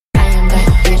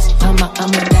bitch. I'm a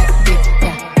that bitch,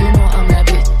 yeah. You know I'm that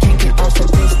bitch. Can't get off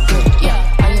of this bitch,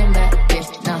 yeah. I am that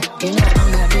bitch, nah. You know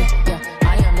I'm that bitch, yeah.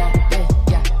 I am that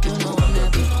bitch, yeah. You know I'm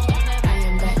that bitch. I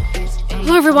am that bitch.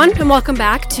 Hello everyone, and welcome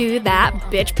back to That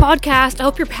Bitch Podcast. I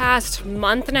hope your past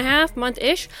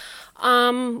month-ish,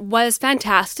 was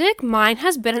fantastic. Mine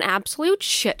has been an absolute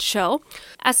shit show.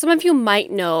 As some of you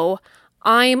might know,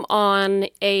 I'm on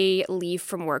a leave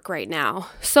from work right now.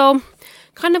 So,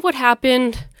 kind of what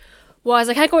happened was,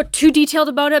 I can't go too detailed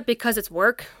about it because it's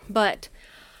work, but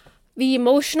the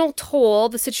emotional toll,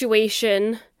 the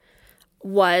situation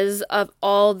was of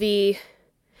all the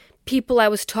people I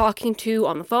was talking to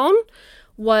on the phone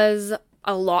was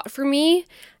a lot for me,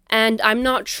 and I'm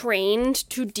not trained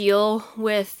to deal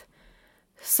with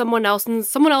someone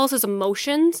else's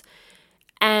emotions,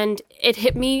 and it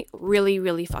hit me really,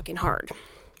 really fucking hard.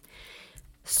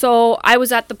 So I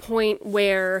was at the point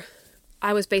where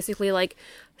I was basically like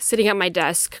sitting at my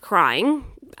desk crying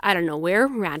out of nowhere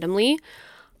randomly.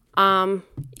 So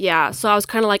I was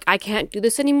kind of like, I can't do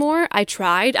this anymore. I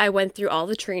tried. I went through all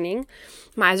the training.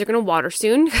 My eyes are going to water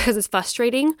soon because it's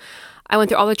frustrating. I went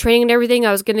through all the training and everything.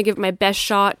 I was going to give it my best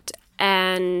shot,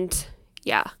 and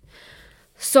yeah.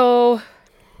 So,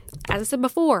 as I said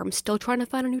before, I'm still trying to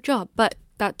find a new job, but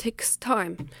that takes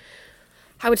time.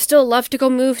 I would still love to go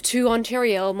move to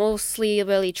Ontario, mostly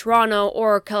really Toronto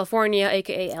or California,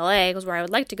 aka LA, is where I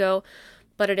would like to go,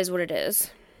 but it is what it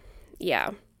is.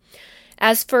 Yeah.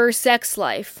 As for sex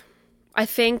life, I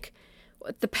think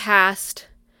the past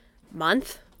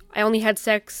month, I only had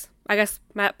sex, I guess,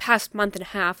 my past month and a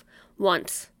half,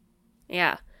 once.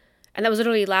 Yeah. And that was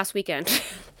literally last weekend.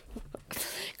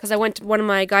 Because I went to one of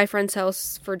my guy friends'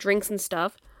 house for drinks and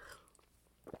stuff.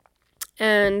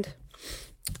 And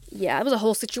yeah, it was a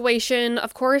whole situation.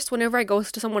 Of course, whenever I go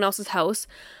to someone else's house,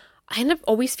 I end up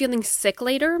always feeling sick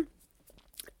later.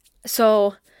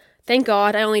 So, thank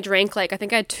God I only drank, I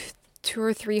think I had two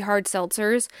or three hard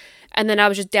seltzers. And then I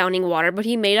was just downing water. But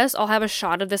he made us all have a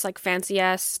shot of this,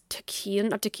 fancy-ass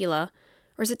tequila.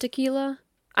 Or is it tequila?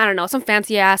 I don't know, some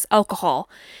fancy-ass alcohol.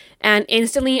 And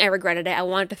instantly, I regretted it. I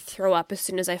wanted to throw up as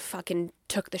soon as I fucking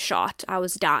took the shot. I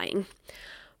was dying.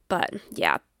 But,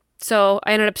 yeah. So,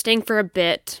 I ended up staying for a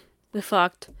bit. We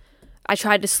fucked. I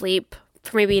tried to sleep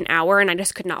for maybe an hour, and I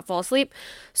just could not fall asleep.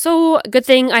 So, good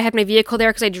thing I had my vehicle there,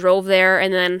 because I drove there,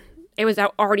 and then it was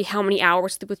already how many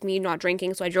hours with me not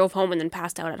drinking, so I drove home and then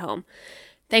passed out at home.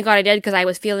 Thank God I did, because I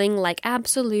was feeling like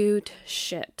absolute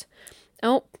shit.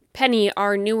 Oh, Penny,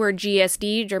 our newer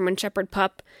GSD, German Shepherd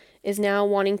pup, is now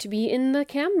wanting to be in the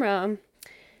camera.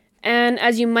 And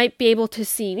as you might be able to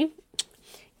see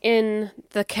in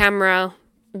the camera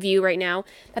view right now,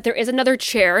 that there is another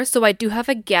chair, so I do have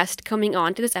a guest coming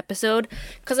on to this episode,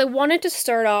 because I wanted to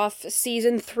start off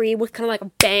season 3 with kind of like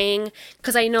a bang,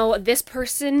 because I know this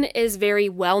person is very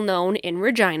well known in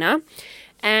Regina,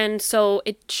 and so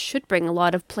it should bring a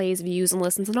lot of plays, views, and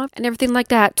listens and everything like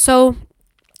that. So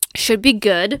should be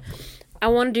good. I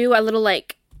want to do a little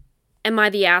Am I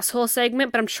the Asshole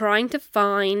segment, but I'm trying to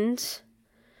find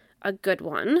a good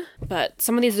one. But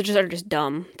some of these are just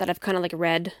dumb that I've kind of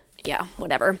read. Yeah,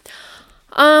 whatever.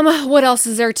 What else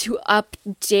is there to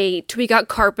update? We got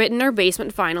carpet in our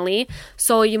basement finally.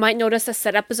 So you might notice the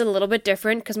setup is a little bit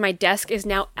different because my desk is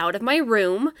now out of my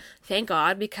room. Thank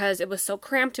God, because it was so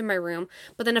cramped in my room.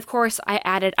 But then, of course, I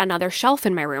added another shelf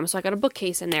in my room. So I got a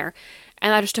bookcase in there.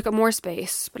 And that just took up more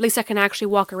space. But at least I can actually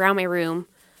walk around my room.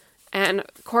 And,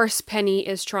 of course, Penny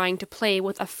is trying to play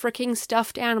with a freaking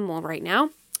stuffed animal right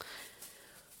now.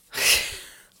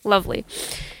 Lovely.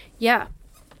 Yeah.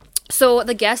 So,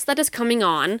 the guest that is coming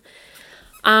on,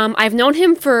 I've known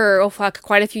him for,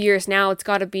 quite a few years now. It's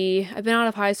gotta be, I've been out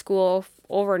of high school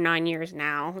over 9 years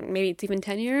now. Maybe it's even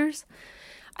 10 years.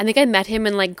 I think I met him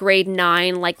in, grade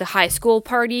 9, the high school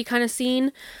party kind of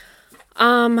scene.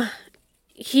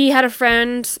 He had a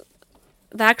friend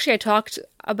that actually I talked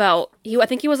about. I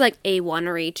think he was A1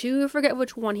 or A2. I forget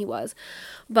which one he was.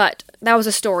 But that was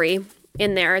a story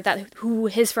in there that who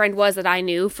his friend was that I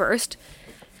knew first.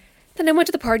 Then I went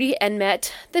to the party and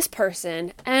met this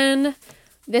person. And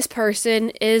this person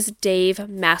is Dave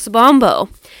Massabombo.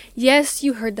 Yes,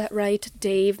 you heard that right.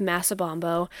 Dave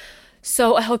Massabombo.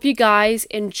 So I hope you guys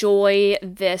enjoy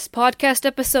this podcast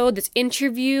episode, this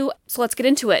interview. So let's get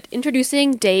into it.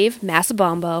 Introducing Dave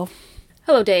Massabombo.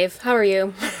 Hello, Dave. How are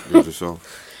you? Good yourself.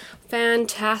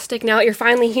 Fantastic. Now that you're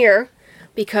finally here,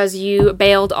 because you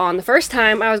bailed on the first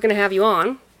time I was going to have you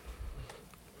on.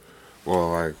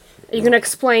 Well, Are you going to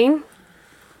explain?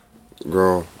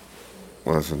 Girl,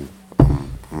 listen,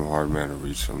 I'm a hard man to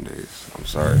reach some days. I'm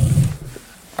sorry.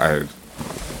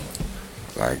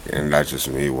 like, and that's just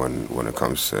me when it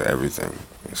comes to everything.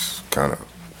 It's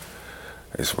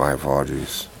my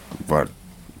apologies, but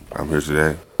I'm here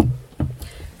today.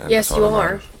 And Yes, that's all you that are.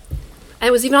 matters. And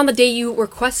it was even on the day you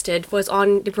requested, was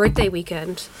on your birthday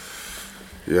weekend.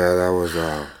 Yeah, that was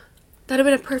That'd have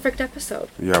been a perfect episode.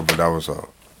 yeah, but that was a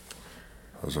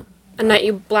A night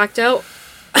you blacked out.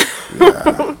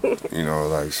 you know,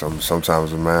 like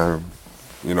sometimes a man,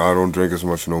 you know, I don't drink as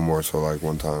much no more. So like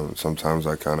sometimes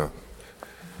I kind of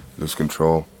lose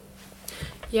control.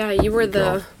 Yeah, you were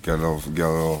the Get a little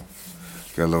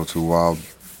too wild.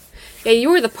 you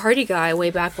were the party guy way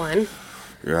back when.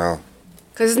 Yeah,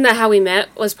 Cause isn't that how we met?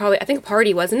 Was probably I think a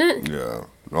party, wasn't it? yeah.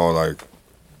 No, like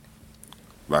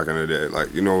back in the day,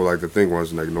 like you know, like the thing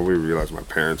was like nobody realized my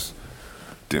parents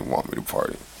didn't want me to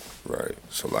party, right?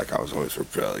 So like I was always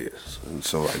rebellious, and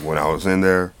so like when I was in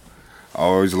there, I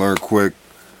always learned quick,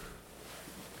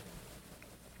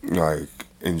 like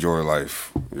enjoy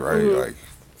life, right?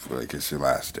 Like it's your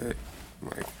last day,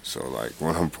 like so like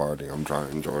when I'm partying, I'm trying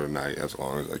to enjoy the night as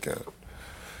long as I can,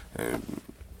 and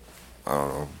I don't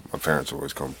know. My parents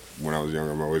always come when I was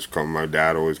younger. My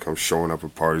dad always come showing up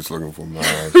at parties looking for my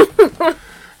ass.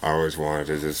 I always wanted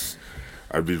to just.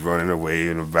 I'd be running away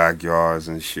in the backyards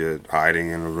and shit,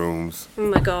 hiding in the rooms. Oh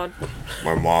my god.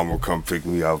 My mom would come pick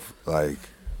me up. I'd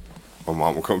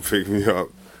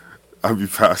be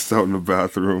passed out in the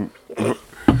bathroom.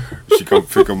 She come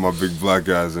pick up my big black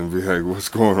ass and be like, "What's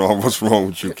going on? What's wrong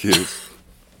with you kids?"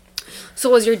 So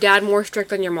was your dad more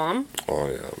strict than your mom? Oh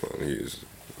yeah, man.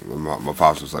 My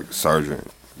pops was like a sergeant.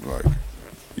 Like,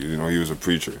 you know, he was a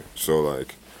preacher. So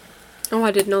like, Oh, I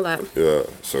didn't know that. yeah.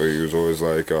 So he was always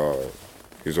like,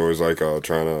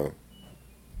 trying to,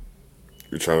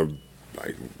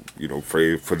 like, you know,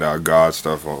 pray for that God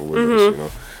stuff on with us, you know.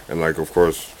 And like, of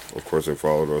course, they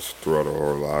followed us throughout our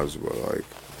whole lives. But like,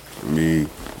 me,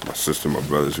 my sister, my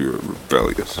brothers, we were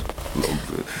rebellious. You know,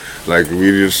 like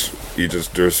he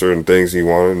just there's certain things he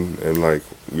wanted, and like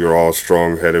we were all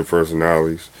strong-headed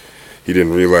personalities. He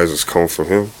didn't realize it's come from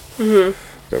him.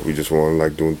 That we just wanted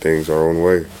like doing things our own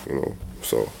way, you know.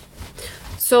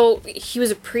 So he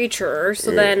was a preacher. So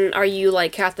then, are you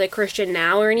like Catholic Christian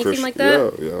now or anything like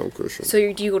that? Yeah, I'm Christian. So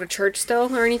do you go to church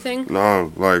still or anything?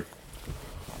 No, like,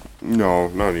 no,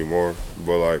 not anymore.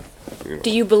 But like, you know, Do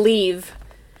you believe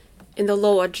in the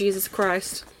Lord Jesus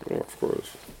Christ? yeah, of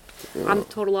course. I'm the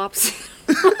total opposite.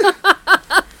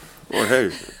 Well,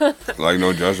 hey, like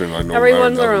no judgment, like no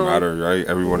Everyone's matter, their doesn't own. matter, right?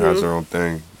 Everyone has their own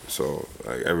thing, so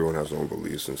like everyone has their own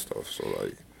beliefs and stuff. So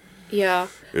like, Yeah.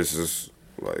 it's just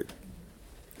like,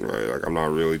 right? Like I'm not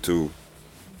really too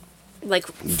Like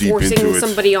deep forcing into it.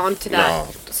 somebody onto that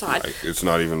Nah, side. like, it's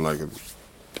not even like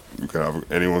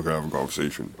anyone could have a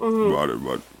conversation about it,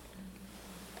 but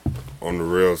on the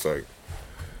real, it's like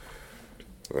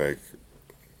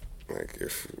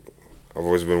if I've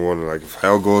always been one like if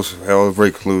hell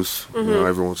break loose, you know,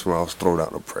 every once in a while I'll throw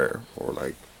down a prayer or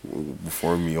like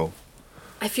before a meal.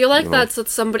 I feel like You know? that's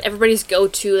what everybody's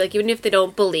go-to. Like, even if they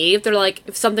don't believe, they're like,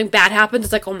 if something bad happens,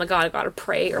 it's like, oh my god, I gotta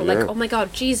pray. Or like, Yeah. oh my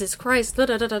god, Jesus Christ, da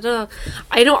da da da da.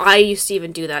 I know I used to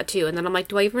even do that too. And then I'm like,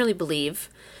 do I even really believe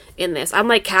in this? I'm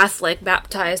like Catholic,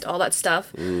 baptized, all that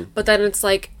stuff. But then it's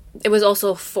like, it was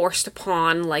also forced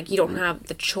upon. Like, you don't have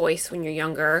the choice when you're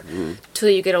younger. Till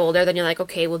you get older, then you're like,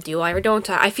 okay, well, do I or don't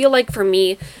I? I feel like for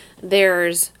me,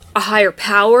 there's a higher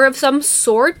power of some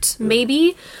sort,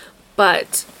 maybe.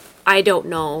 But I don't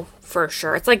know for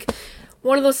sure. It's like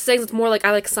one of those things. It's more like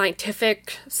I like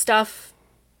scientific stuff.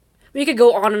 We could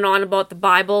go on and on about the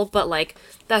Bible, but like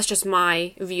that's just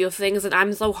my view of things. And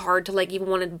I'm so hard to like even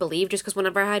want to believe, just because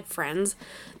whenever I had friends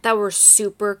that were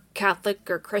super Catholic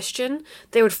or Christian,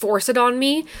 they would force it on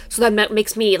me. So that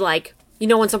makes me like, you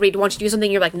know, when somebody wants you to do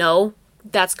something, you're like, no.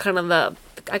 That's kind of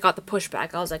I got the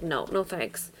pushback. I was like, no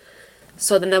thanks.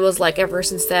 So then that was like, ever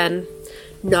since then,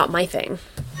 not my thing.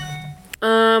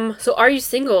 So are you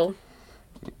single?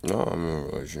 No, I'm in a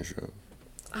relationship.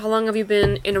 How long have you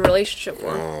been in a relationship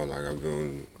for? Like I've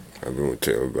been with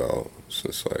Taylor Bell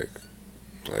since like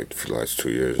for the last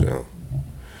 2 years now.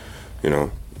 You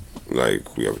know,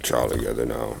 like we have a child together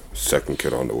now. Second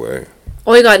kid on the way.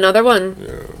 Oh, you got another one?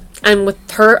 Yeah, And with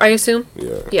her, I assume?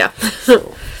 yeah. Yeah.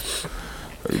 So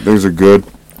like, things are good.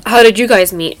 How did you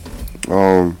guys meet?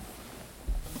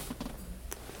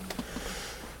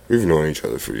 We've known each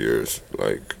other for years.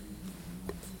 Like,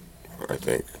 I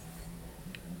think,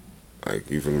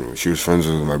 like even she was friends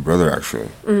with my brother actually.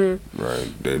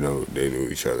 Right? They knew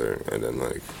each other, and then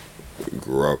like we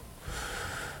grew up,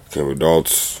 became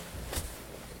adults.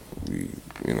 We,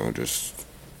 you know, just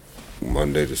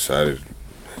Monday decided,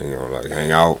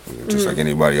 hang out, just like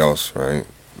anybody else, right?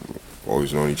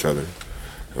 Always known each other,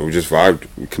 and we just vibed.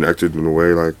 We connected in a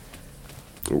way like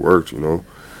it worked, you know.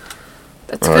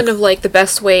 That's kind of like the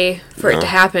best way for it to Yeah.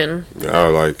 happen. Yeah,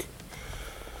 like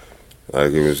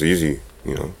it was easy,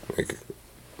 you know. Like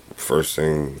first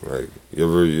thing, like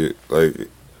like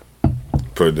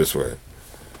put it this way,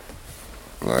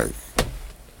 like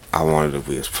I wanted to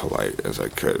be as polite as I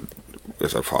could,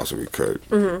 as I possibly could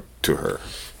to her,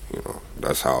 you know.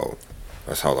 That's how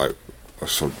like I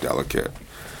was so delicate.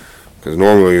 Because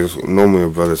normally a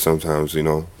brother sometimes, you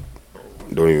know,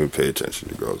 don't even pay attention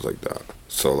to girls like that.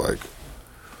 So like,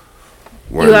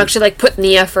 when You actually like put in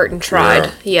the effort and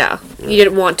tried. Yeah. You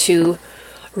didn't want to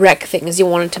wreck things. You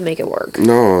wanted to make it work.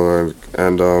 no, like,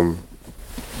 and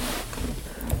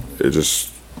it just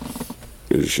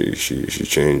she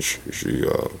changed.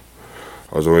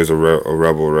 I was always a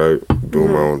rebel, right?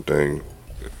 Doing my own thing,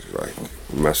 like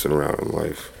messing around in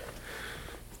life,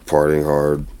 partying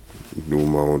hard,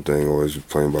 doing my own thing, always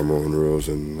playing by my own rules,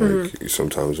 and like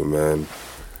sometimes a man,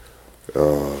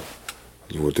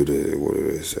 what do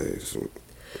they say?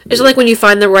 It's like when you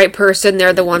find the right person,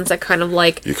 they're the ones that kind of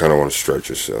like You kind of want to stretch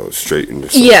yourself, straighten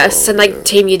yourself. yes, out, and like yeah.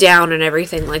 tame you down and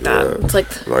everything like that. Yeah. It's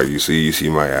like Like you see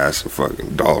my ass and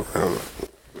fucking doll around.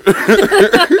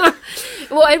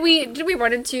 well, and did we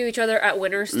run into each other at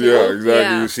Winners too? Yeah, exactly.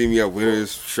 Yeah. You see me at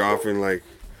Winners shopping, like,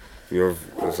 you know,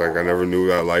 it's like I never knew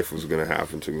that life was gonna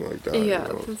happen to me like that. Yeah,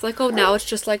 You know? it's like, oh, now it's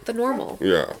just like the normal.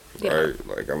 Yeah, Yeah. right.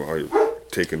 Like I'm out here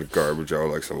taking the garbage out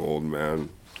like some old man.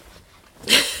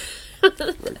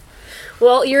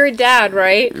 Well, you're a dad,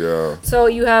 right? Yeah, So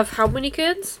you have how many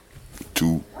kids?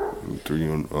 2, 3.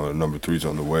 Number 3's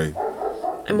on the way.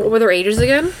 And what were their ages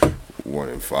again? 1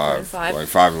 and 5. 1 and 5. Like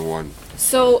 5 and 1.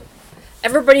 So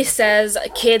everybody says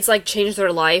kids like change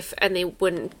their life and they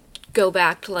wouldn't go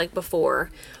back to like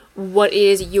before. What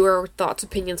is your thoughts,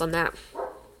 opinions on that?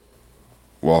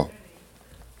 Well,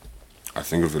 I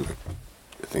think of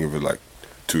it like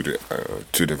two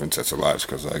different sets of lives.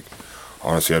 Cause like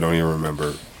honestly, I don't even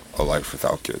remember a life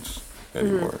without kids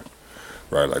anymore.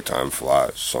 Right? Like time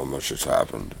flies. So much has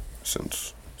happened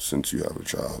since you have a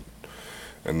child,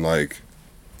 and like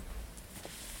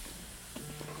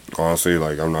honestly,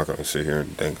 like I'm not gonna sit here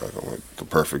and think like I'm like the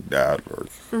perfect dad or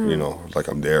you know like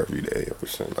I'm there every day or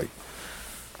something. Like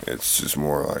it's just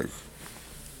more like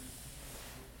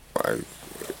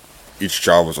each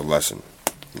child was a lesson,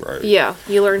 right? Yeah,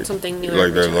 you learn something new. Like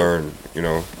every they time. learn, you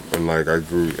know, and like I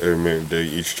grew. I mean,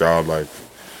 each child, like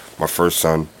my first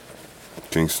son,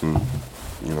 Kingston,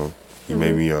 you know, he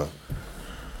made me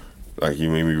he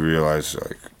made me realize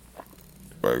like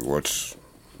what's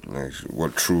like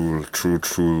what true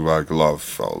like love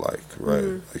felt like, right?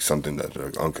 Like something that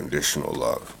like unconditional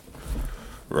love,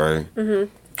 right?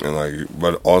 And like,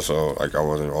 but also like I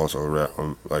wasn't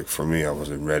also like for me I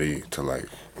wasn't ready to like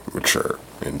mature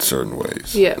in certain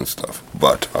ways Yeah. and stuff.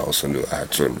 But I also knew I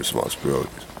had certain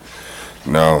responsibilities.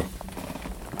 Now,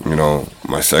 you know,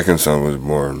 my second son was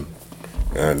born,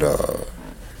 and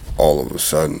all of a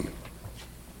sudden,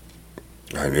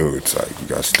 I knew it's like you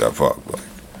gotta step up, like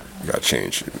you gotta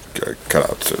change, you gotta cut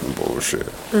out certain bullshit.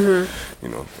 You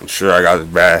know, I'm sure I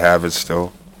got bad habits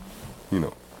still, you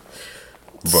know,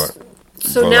 but.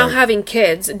 So but, now like, having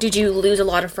kids, did you lose a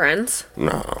lot of friends?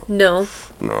 no, No.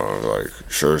 like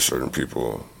sure, certain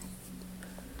people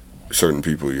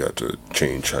you have to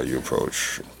change how you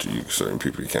approach. Certain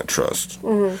people you can't trust.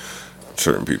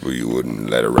 Certain people you wouldn't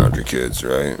let around your kids,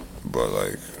 right? But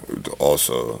like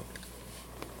also,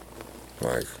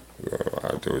 like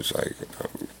there was like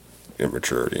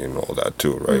immaturity and all that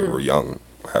too, right? We're young,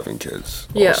 having kids.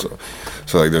 Yeah. Also.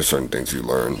 So like there's certain things you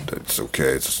learn that it's okay,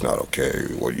 it's not okay,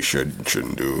 what you should and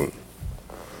shouldn't do.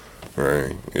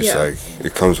 Right? It's Yeah. like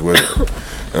it comes with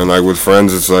it. And like with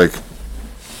friends it's like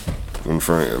when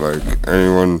like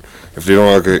anyone if they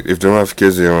don't have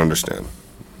kids they don't understand.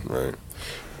 Right?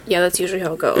 Yeah, that's usually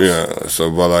how it goes. Yeah.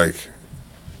 So but like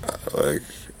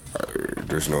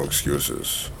there's no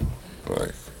excuses.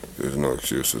 Like there's no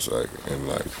excuses, like, and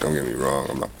like, don't get me wrong,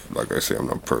 I'm not, like I say, I'm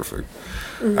not perfect.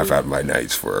 I've had my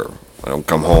nights where I don't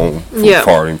come home from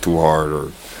partying too hard,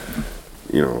 or,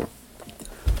 you know,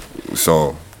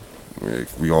 so,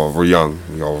 we're young,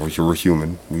 we're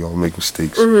human, we all make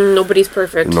mistakes. Nobody's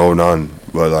perfect. No, none,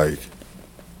 but like,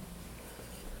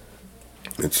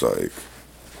 it's like,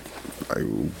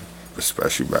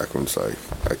 especially back when it's like,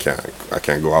 I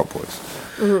can't go out, boys.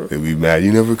 They'd be mad,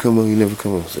 you never come home.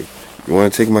 It's like, you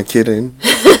want to take my kid in?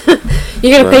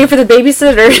 You're gonna pay for the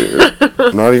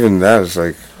babysitter? Not even that. It's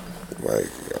like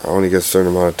I only get a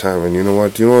certain amount of time, and you know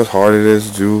what? Do you know what hard it is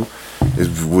to do?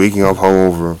 Is waking up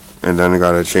hungover, and then I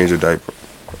gotta change a diaper.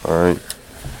 All right.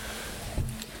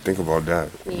 think about that.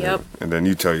 Yep. And then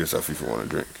you tell yourself if you want to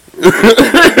drink.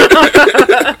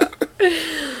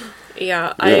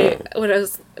 Yeah, when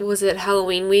was it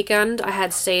Halloween weekend? I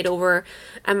had stayed over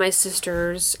at my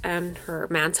sister's and her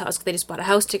man's house. They just bought a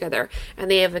house together,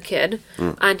 and they have a kid,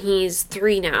 and he's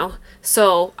 3 now.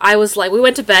 So I was like, we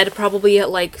went to bed probably at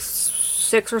like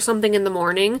 6 or something in the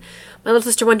morning. My little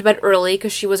sister went to bed early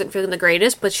because she wasn't feeling the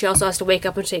greatest, but she also has to wake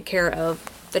up and take care of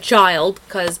the child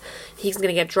because he's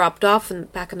gonna get dropped off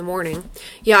back in the morning.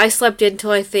 Yeah, I slept in until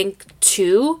I think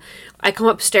 2. I come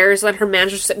upstairs and her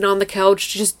manager's sitting on the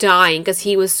couch just dying because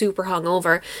he was super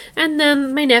hungover. And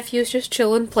then my nephew's just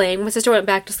chilling, playing. My sister went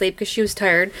back to sleep because she was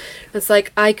tired. It's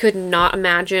like, I could not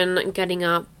imagine getting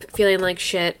up, feeling like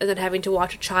shit, and then having to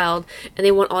watch a child, and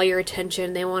they want all your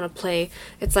attention, they want to play.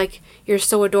 It's like, you're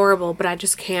so adorable, but I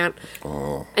just can't.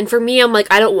 Oh. And for me, I'm like,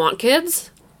 I don't want kids.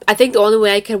 I think the only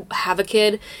way I could have a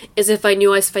kid is if I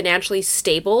knew I was financially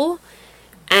stable,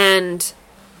 and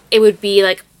it would be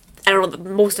like, I don't know, the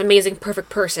most amazing, perfect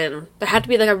person. There had to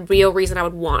be like a real reason I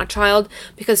would want a child,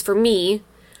 because for me,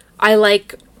 I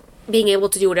like being able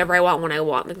to do whatever I want when I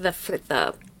want, like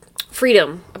the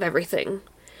freedom of everything.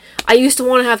 I used to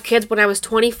want to have kids when I was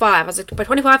 25. I was like, by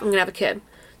 25, I'm gonna have a kid.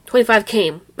 25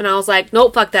 came, and I was like,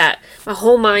 nope, fuck that. My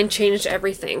whole mind changed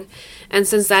everything. And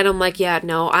since then, I'm like, yeah,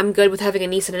 no, I'm good with having a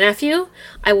niece and a nephew.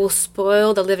 I will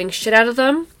spoil the living shit out of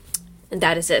them, and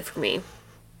that is it for me.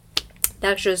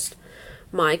 That's just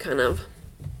my kind of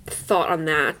thought on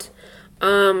that.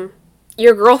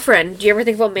 Your girlfriend, do you ever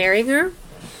think about marrying her?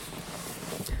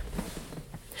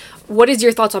 What is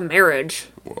your thoughts on marriage?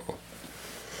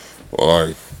 Well,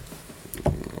 like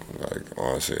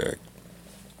honestly,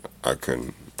 I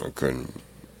couldn't. Like,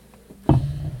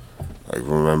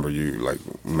 remember, you, like,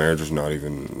 marriage is not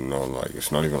even, like,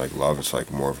 it's not even like love. It's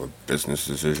like more of a business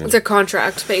decision. It's a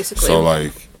contract, basically. So,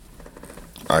 like,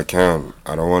 I don't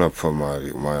want to put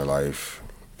my life,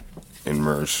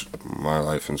 immerse my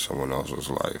life in someone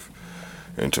else's life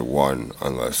into one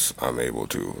unless I'm able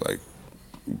to, like,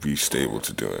 be stable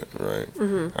to do it, right?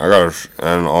 Mm-hmm.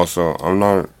 And also,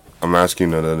 I'm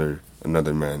asking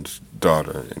another man's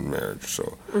daughter in marriage,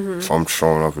 so if I'm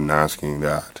showing up and asking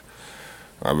that,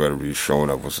 I better be showing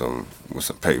up with some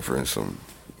paper and some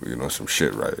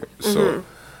shit, right? So,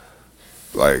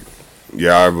 like,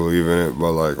 yeah, I believe in it,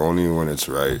 but, like, only when it's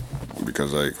right,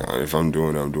 because, like, if I'm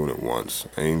doing it once.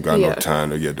 I ain't got no time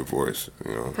to get divorced,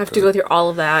 Have to go through all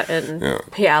of that and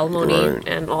pay alimony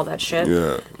and all that shit.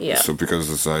 Yeah. So, because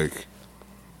it's like,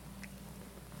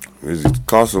 it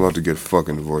costs a lot to get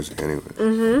fucking divorced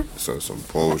anyway. So, it's some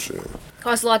bullshit.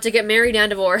 Costs a lot to get married and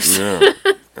divorced. Yeah.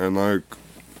 And, like,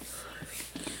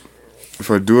 if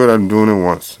I do it, I'm doing it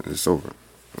once. It's over.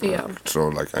 Yeah. So,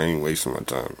 like, I ain't wasting my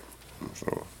time.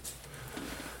 So,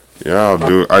 yeah,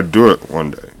 I'd do it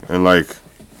one day. And, like,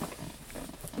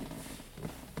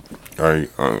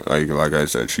 like I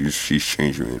said, she's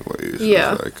changing me in ways.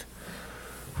 Yeah. Like,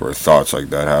 where thoughts like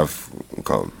that have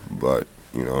come. But,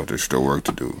 there's still work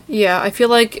to do. Yeah, I feel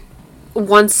like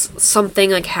once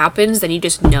something, like, happens, then you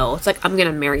just know. It's like, I'm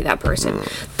gonna marry that person.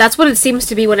 That's what it seems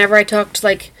to be whenever I talk to,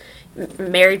 like,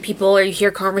 married people or you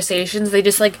hear conversations. They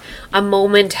just, like, a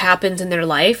moment happens in their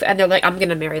life and they're like, I'm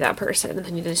gonna marry that person, and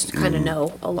then you just kind of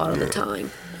know a lot of the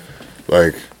time.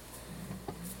 Like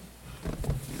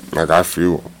I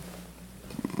feel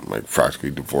like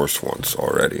practically divorced once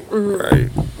already,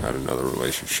 right? Had another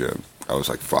relationship. I was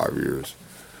like 5 years.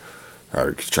 I had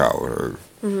a child with her.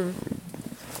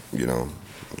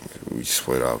 We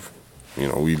split up.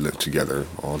 We lived together,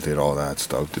 did all that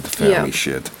stuff, did the family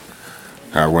shit.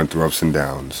 I went through ups and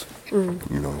downs,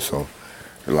 so,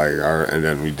 like, and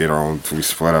then we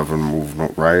split up and moved,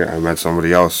 right? I met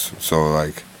somebody else, so,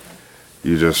 like,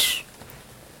 that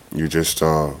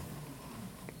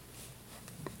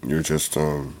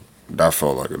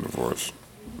felt like a divorce,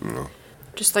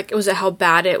 Just, like, was it how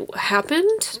bad it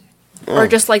happened? Or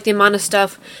just, like, the amount of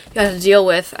stuff you had to deal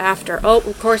with after? Oh,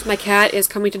 of course, my cat is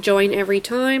coming to join every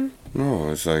time.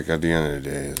 No, it's like, at the end of the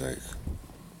day, it's like,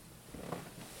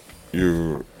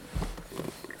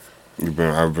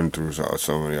 I've been through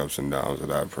so many ups and downs with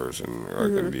that person.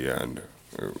 Like, in the end,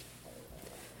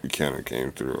 we kind of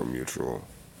came through a mutual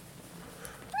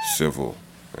civil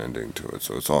ending to it,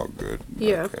 so it's all good.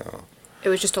 Yeah. Like, It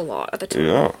was just a lot at the time.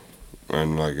 yeah.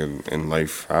 And, like, in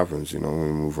life happens, we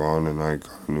move on, and I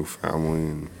got a new family,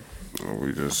 and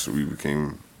we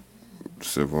became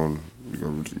civil, and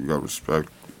you got respect,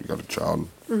 you got a child,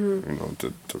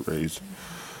 to raise.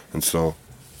 And so,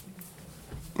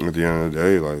 at the end of the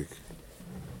day, like,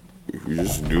 if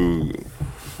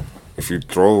you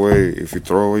throw away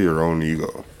your own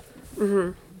ego,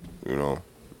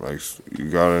 Like, you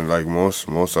gotta, like, most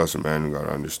us men, you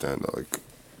gotta understand that, like,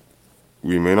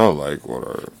 we may not like what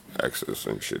our exes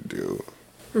and shit do.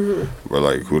 But,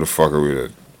 like, who the fuck are we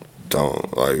to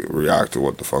don't, like, react to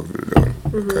what the fuck they're doing?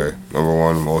 Okay? Number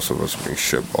one, most of us are being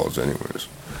shitballs anyways.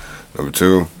 Number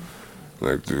two,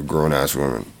 like, the grown-ass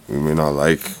women. We may not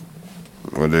like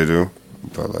what they do,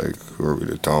 but, like, who are we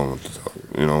to tell them what to tell?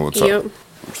 You know, what's Yep. up?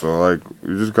 So, like,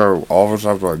 we just gotta, all of us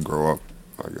have to, like, grow up,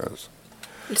 I guess.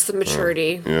 It's the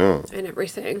maturity Yeah. and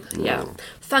everything. Yeah.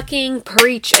 Fucking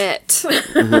preach it.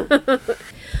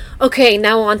 Okay,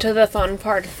 now on to the fun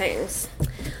part of things.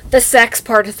 The sex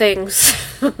part of things.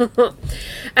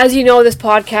 As you know, this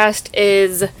podcast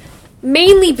is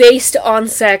mainly based on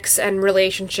sex and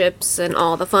relationships and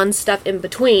all the fun stuff in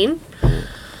between.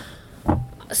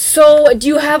 So, do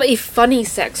you have a funny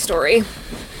sex story?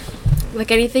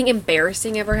 Like anything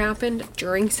embarrassing ever happened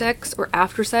during sex or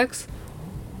after sex?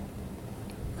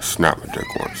 I snapped my dick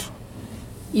once.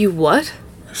 You what?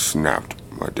 I snapped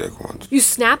my dick once. You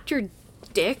snapped your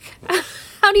dick?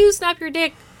 How do you snap your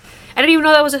dick? I didn't even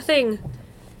know that was a thing.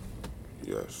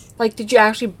 Yes. Like, did you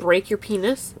actually break your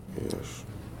penis? Yes.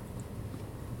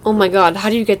 Oh my god, how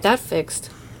do you get that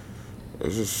fixed? It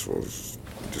just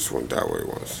went that way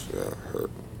once. Yeah, it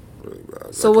hurt really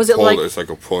bad. So was it like- It's like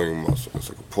a pulling muscle. It's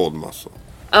like a pulled muscle.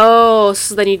 Oh,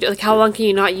 so then like, how long can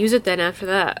you not use it then after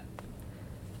that?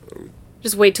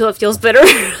 Just wait till it feels better?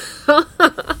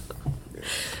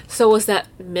 So was that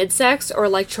mid-sex or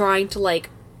like trying to like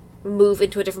move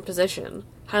into a different position?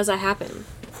 How does that happen?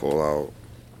 Pull out.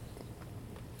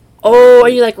 Oh,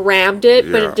 and you like rammed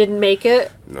it, but Yeah. it didn't make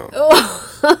it? No.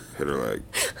 Oh, Hit her leg.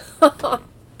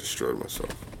 Destroyed myself.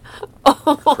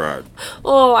 oh, Cried.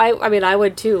 oh I mean, I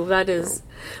would too. That is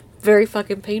very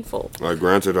fucking painful. Like,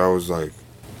 granted, I was a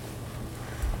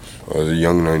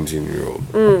young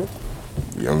 19-year-old.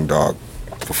 Young dog.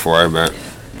 Before I met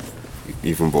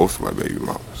even both of my baby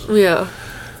mamas. Yeah.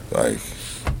 Like,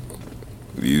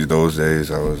 those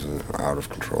days I was out of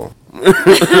control.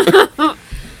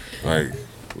 Like,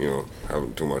 you know,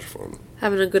 having too much fun.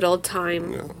 Having a good old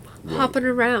time. Yeah. Hopping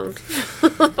around.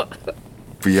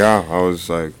 But yeah, I was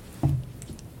like,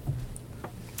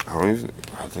 I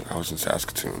think I was in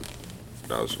Saskatoon.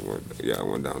 I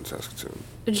went down to Saskatoon.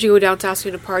 Did you go down to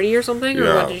Saskatoon to party or something? Or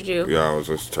Yeah, what did you do? yeah, I was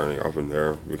just turning up in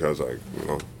there because, like, you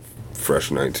know,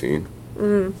 fresh 19.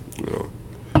 You know,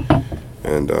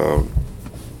 and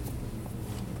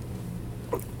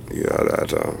yeah,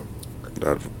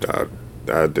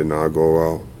 that did not go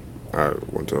well. I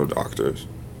went to the doctors.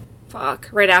 Fuck.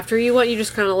 Right after you went, you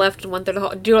just kind of left and went to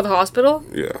did you go to the hospital?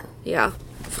 Yeah, Yeah.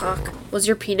 Fuck. Was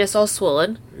your penis all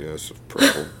swollen? yes,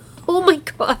 purple. Oh my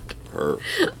god. Hurt.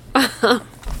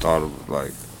 Thought of,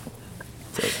 like,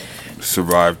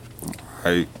 survived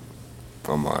height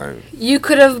on my. You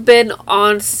could have been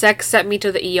on Sex Sent Me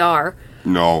to the ER.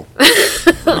 No,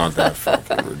 not that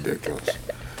fucking ridiculous.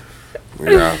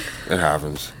 Yeah, it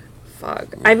happens.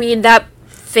 Fuck. I mean, that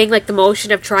thing, like the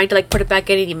motion of trying to like put it back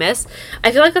in and you miss,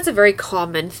 I feel like that's a very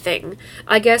common thing.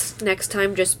 I guess next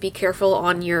time just be careful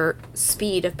on your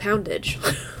speed of poundage.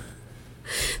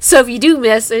 So if you do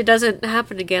miss, it doesn't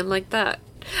happen again like that.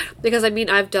 Because I mean,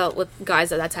 I've dealt with guys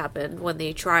that's happened when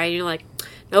they try and you're like,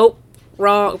 nope,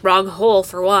 wrong hole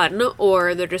for one,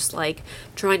 or they're just like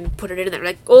trying to put it in there,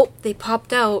 like, oh, they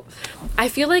popped out. I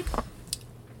feel like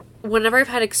whenever I've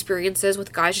had experiences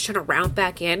with guys just trying to round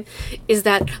back in, is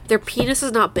that their penis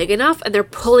is not big enough and they're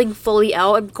pulling fully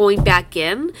out and going back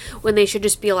in when they should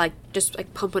just be like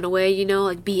pumping away, you know,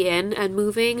 like be in and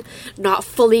moving, not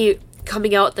fully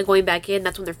coming out then going back in.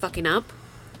 That's when they're fucking up.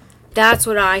 That's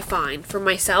what I find for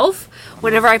myself.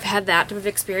 Whenever I've had that type of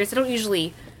experience, they don't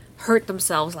usually hurt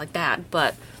themselves like that,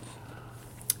 but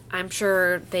I'm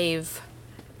sure they've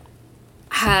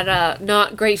had a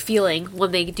not great feeling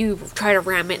when they do try to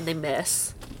ram it and they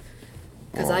miss.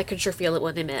 Because I can sure feel it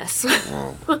when they miss.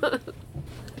 Well,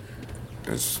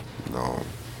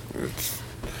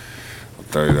 I'll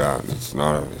tell you that it's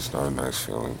not a nice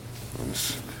feeling.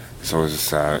 It's always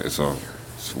sad. It's going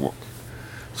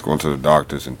to the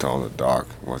doctors and telling the doc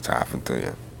what's happened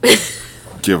to you,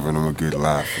 giving them a good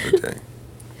laugh for the day.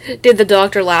 Did the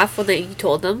doctor laugh when you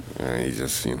told them? And he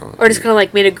just, you know, Or just kind of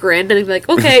like made a grin and he'd be like,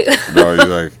 okay.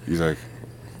 no, he's like,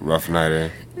 rough night, eh?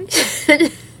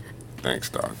 Thanks,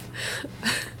 doc.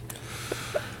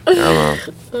 Yeah, man.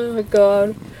 Oh my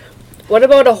god. What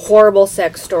about a horrible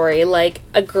sex story? Like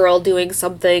a girl doing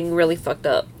something really fucked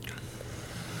up?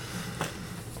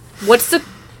 What's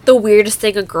the weirdest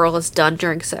thing a girl has done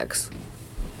during sex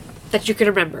that you can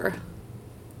remember?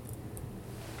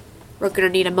 We're gonna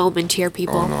need a moment here,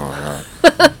 people. Oh no,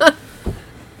 yeah.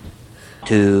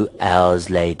 2 hours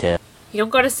later. You don't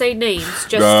gotta say names,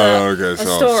 just okay, a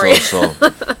story.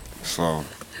 So,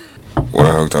 when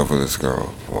I hooked up with this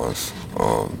girl was,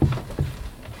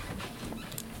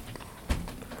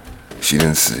 she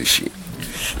didn't see,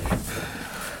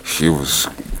 she was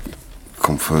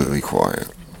completely quiet.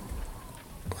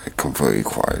 Like, completely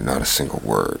quiet, not a single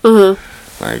word.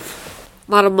 Like,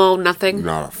 Not a moan, nothing.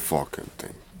 not a fucking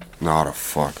thing. Not a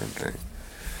fucking thing.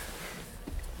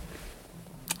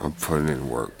 I'm putting in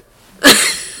work.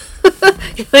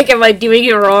 Like, am I doing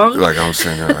it wrong? Like, I'm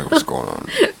sitting there like, what's going on?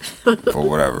 But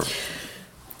whatever.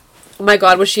 Oh my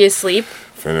god, was she asleep?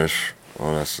 Finish,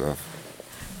 all that stuff.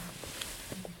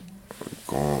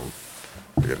 Go on.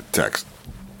 I get a text.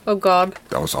 Oh god.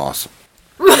 That was awesome.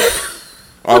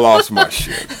 I lost my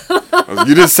shit.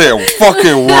 You didn't say a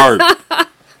fucking word.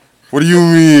 What do you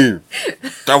mean?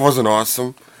 That wasn't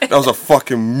awesome. That was a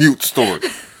fucking mute story.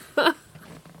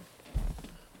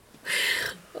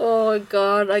 Oh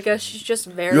god, I guess she's just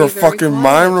very, You're a very fucking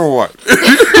quiet. mime or what?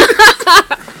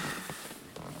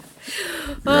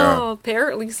 Oh,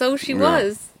 apparently so she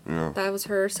was. Yeah. That was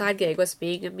her side gig, was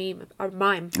being a meme, or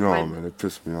mime. No, Mime. man, it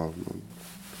pissed me off, man.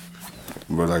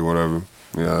 But, like, whatever.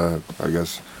 Yeah, I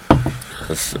guess. I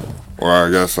was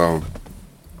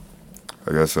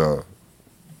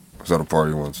at a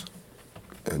party once.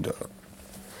 And,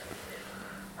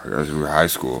 I guess we were high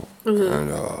school.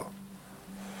 And, I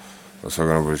was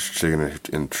hooking up with a chick in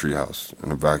a treehouse. In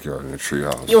the backyard, in a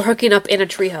treehouse. You were hooking up in a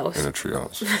treehouse. In a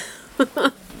treehouse.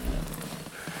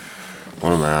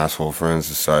 One of my asshole friends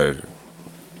decided to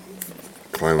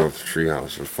climb up the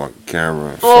treehouse with a fucking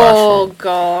camera and Oh flashlight.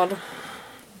 god.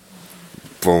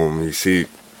 Boom, he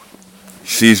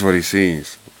sees what he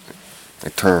sees. I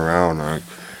turn around and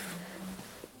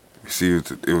you see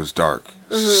it was dark.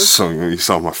 So you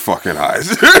saw my fucking eyes.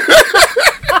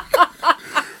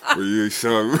 What you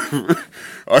saw,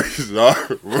 all you saw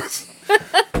was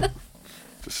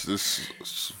just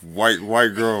this white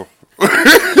girl.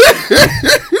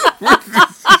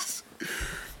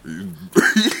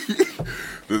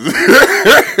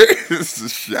 It's a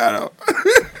shadow.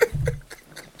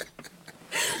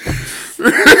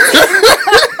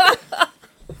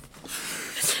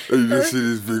 And you just see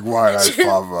these big wide eyes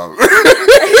pop up.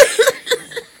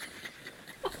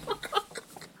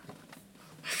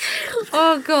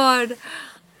 Oh god.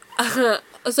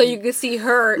 So you could see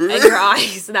her and your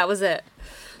eyes, and that was it.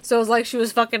 So it was like she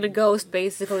was fucking a ghost,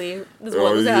 basically. This is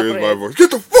what was You hear my happening. voice.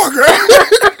 Get the fuck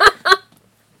out!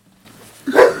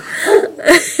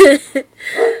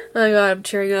 Oh my god, I'm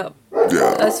cheering up.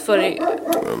 Yeah. That's funny.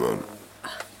 Yeah, man.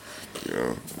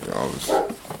 Yeah,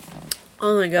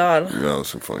 Oh my god. that was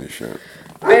some funny shit.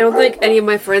 I don't think any of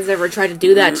my friends ever tried to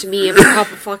do that to me. If I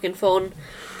pop a fucking phone,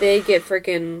 they'd get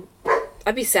freaking...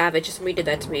 I'd be savage if somebody did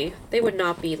that to me. They would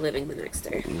not be living the next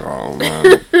day. Oh, man.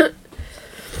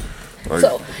 Like,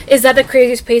 So, is that the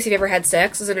craziest place you've ever had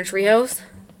sex? Is in a treehouse?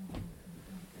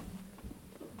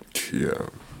 yeah.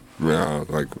 Yeah,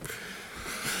 like...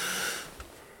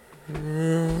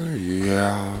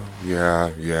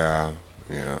 Yeah.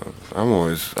 I'm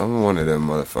one of them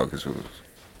motherfuckers who's...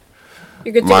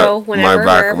 You're good to go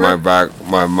whenever, wherever?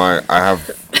 I'm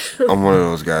one of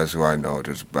those guys who I know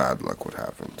just bad luck would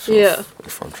happen. So Yeah.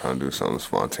 if I'm trying to do something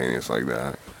spontaneous like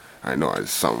that, I know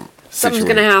Something's situation-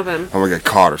 gonna happen. I'm gonna get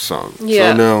caught or something.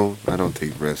 Yeah. So no, I don't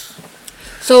take risks.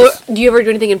 So, do you ever do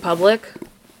anything in public?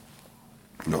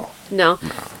 No. No.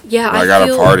 Yeah, Like I at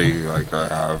feel... a party, like I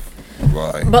have,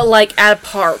 But, like, at a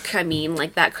park, I mean,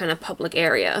 like, that kind of public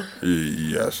area.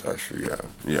 yes, actually,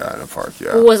 yeah, in a park,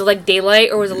 yeah. Was it, like, daylight,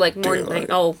 or was it, like, more Daylight. night?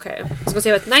 Oh, okay. I was gonna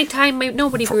say, like, nighttime,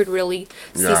 nobody would really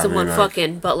see Yeah, I someone mean, like-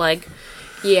 fucking, but, like,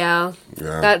 yeah.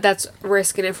 Yeah. That's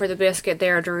risking it for the biscuit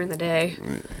there during the day.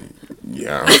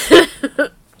 Yeah.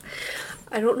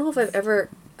 I don't know if I've ever...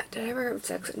 Did I ever have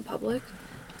sex in public?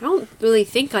 I don't really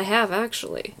think I have,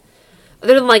 actually.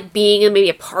 Other than, like, being in maybe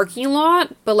a parking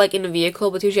lot, but, like, in a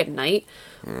vehicle, but usually at night.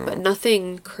 But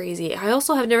nothing crazy. I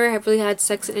also have never really had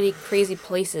sex in any crazy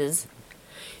places.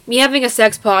 Me having a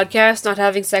sex podcast, not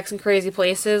having sex in crazy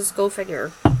places, go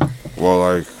figure. Well,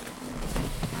 like,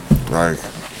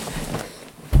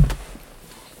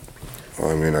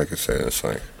 well, I mean, I could say this,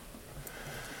 like,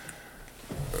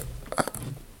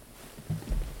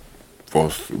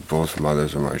 both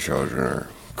mothers of my children are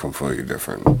completely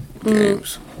different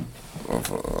games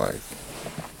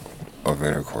of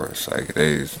intercourse. Like,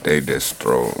 they just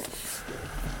throw.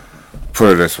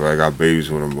 Put it this way, I got babies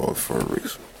with them both for a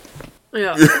reason.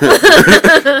 Yeah.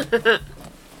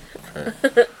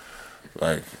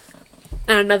 Like,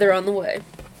 And another on the way.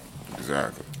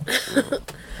 exactly.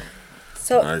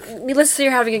 So, Like- needless to say,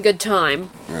 you're having a good time.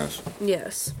 Yes.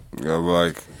 Yes. Yeah, but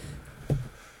like,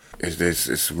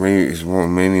 it's more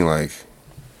mainly like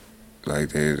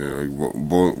they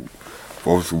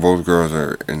both girls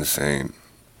are insane,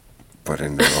 but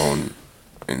in their own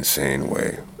insane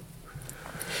way.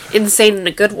 Insane in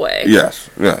a good way. Yes.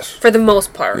 For the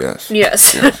most part.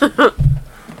 Yes.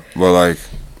 But like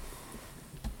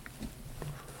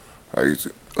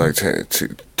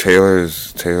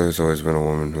Taylor's always been a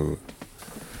woman who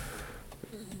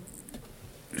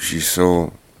she's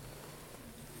so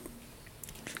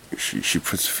she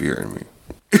puts fear in me.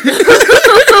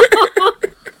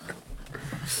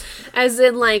 As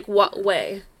in, like, what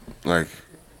way? Like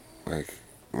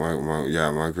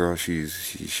my girl,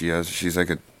 she's like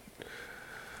a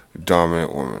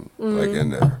dominant woman, like in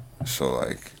there. So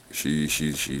like she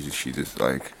just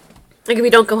like. Like, if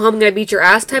you don't come home, I'm gonna beat your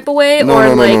ass type of way, No,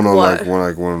 or what?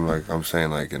 What? I'm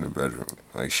saying like in the bedroom,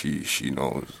 like she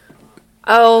knows.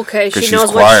 Oh, okay. She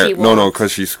knows quiet. what she wants. No,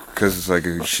 because it's like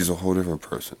she's a whole different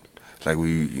person. Like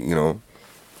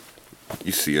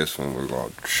you see us when we're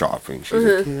out shopping. She's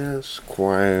like, yes,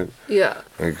 quiet. Yeah.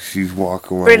 Like she's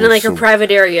walking around. But in like her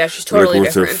private area, she's totally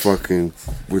like with different.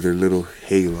 with her little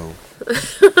halo.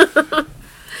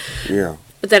 Yeah.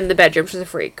 But then in the bedroom, she's a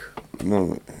freak.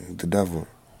 No, the devil.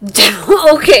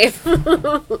 Okay.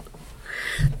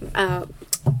 But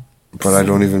I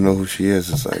don't even know who she is.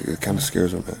 It's like, it kind of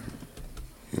scares me, man.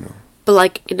 But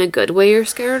like, in a good way you're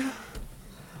scared?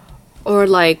 Or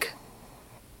like,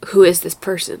 who is this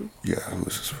person? Yeah, who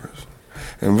is this person?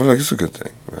 And but like, it's a good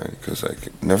thing, right? Because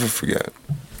like, never forget,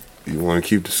 you want to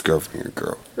keep discovering your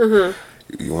girl.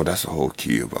 Mm-hmm. That's the whole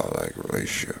key about like a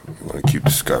relationship. You want to keep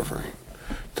discovering.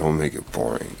 Don't make it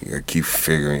boring. You gotta keep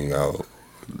figuring out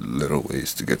little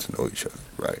ways to get to know each other,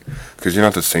 right? Because you're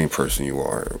not the same person you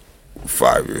are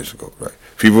 5 years ago, right?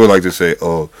 People would like to say,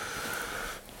 "Oh,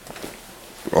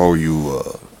 you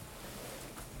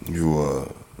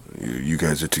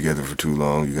guys are together for too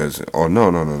long. You guys, oh no.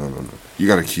 You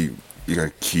gotta keep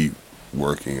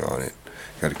working on it.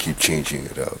 You gotta keep changing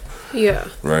it up, Yeah.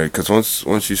 right? Because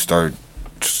once you stop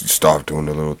doing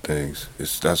the little things,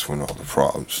 that's when all the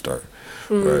problems start,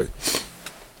 right?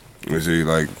 You see,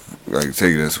 like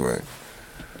take it this way.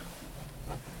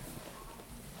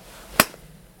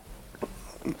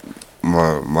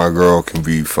 My girl can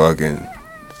be fucking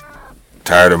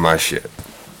tired of my shit,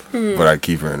 but I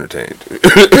keep her entertained.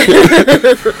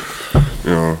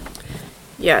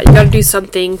 Yeah, you gotta do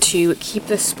something to keep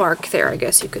the spark there, I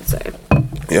guess you could say.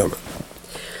 Yeah, man.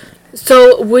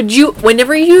 So,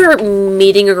 whenever you're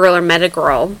meeting a girl or met a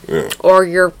girl, or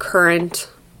your current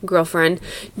girlfriend,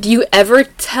 do you ever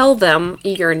tell them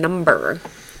your number?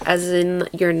 As in,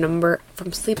 your number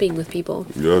from sleeping with people?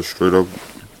 Yeah, straight up.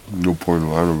 No point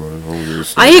in lying about it.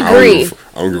 I agree.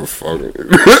 I don't give a fuck.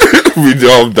 We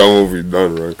all done what we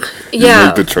done, right? Yeah. You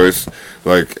make the choice,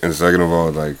 like, and second of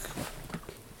all, like,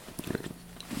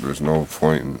 there's no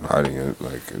point in hiding it.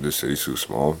 Like, this city's too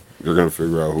small. You're gonna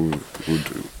figure out who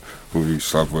you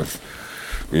slept with.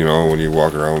 When you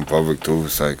walk around in public too,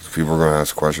 it's like people are gonna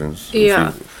ask questions.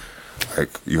 Yeah.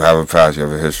 You have a past, you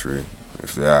have a history.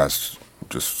 If they ask,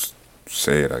 just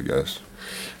say it, I guess.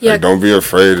 Yeah. Like, don't be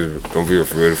afraid of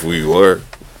who you are.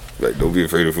 Like, don't be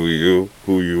afraid of who you,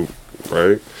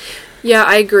 right? Yeah,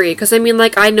 I agree. Because, I mean,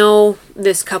 like, I know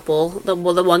this couple, the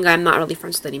one guy I'm not really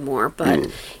friends with anymore, but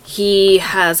he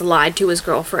has lied to his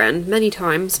girlfriend many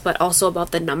times, but also about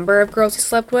the number of girls he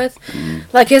slept with.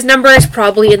 Like, his number is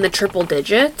probably in the triple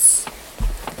digits,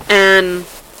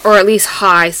 or at least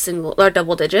high single, or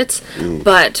double digits,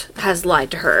 but has lied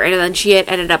to her. And then she had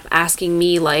ended up asking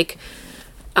me, like,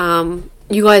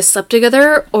 you guys slept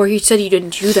together, or you said you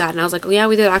didn't do that, and I was like, oh yeah,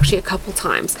 we did actually a couple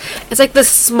times. It's like the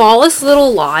smallest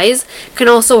little lies can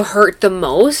also hurt the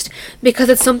most, because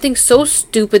it's something so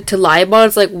stupid to lie about.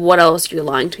 It's like, what else are you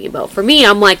lying to me about? For me,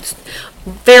 I'm like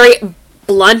very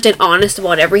blunt and honest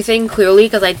about everything, clearly,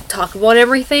 because I talk about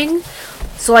everything.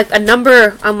 So, like, a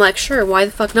number, I'm like, sure, why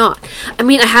the fuck not? I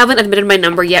mean, I haven't admitted my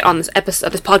number yet on this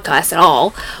episode, this podcast at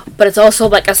all, but it's also,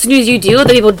 like, as soon as you do,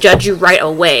 the people judge you right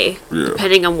away,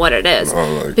 depending on what it is.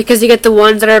 Because you get the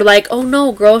ones that are like, oh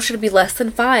no, girls should be less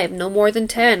than 5, no more than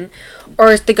 10.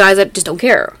 Or it's the guys that just don't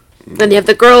care. Then you have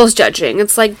the girls judging.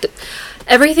 It's like,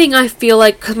 everything I feel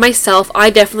like, because myself,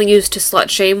 I definitely used to slut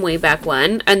shame way back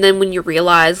when, and then when you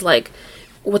realize, like,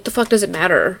 what the fuck does it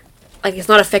matter? Like, it's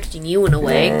not affecting you in a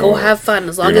way. Go have fun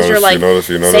as long as you're like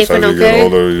safe and okay.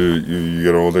 You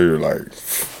get older, you're like,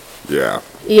 yeah.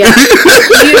 Yeah.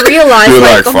 You realize,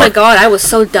 like, oh my god, I was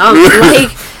so dumb. Like,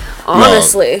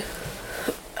 honestly.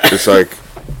 It's like,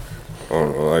 I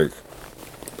don't know, like,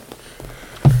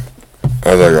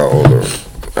 as I got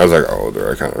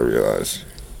older, I kind of realized,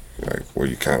 like, what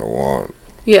you kind of want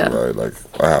Yeah. Right, like,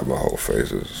 I have my whole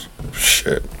phases.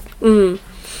 Shit.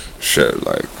 Shit,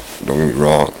 like, don't get me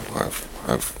wrong.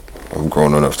 I'm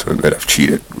grown enough to admit I've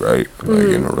cheated, right? Like,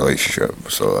 in a relationship.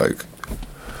 So, like,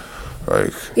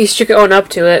 At least you can own up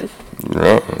to it.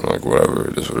 yeah, like, whatever,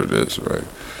 it is what it is, right?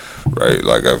 Right,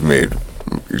 like, I've made,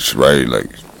 it's right, like,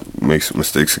 make some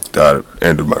mistakes like that at the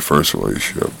end of my first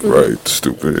relationship, right?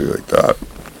 Stupid like that.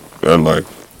 And, like,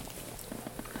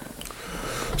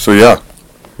 so, yeah,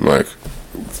 like,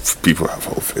 people have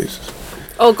whole faces.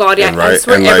 Oh god, yeah. And I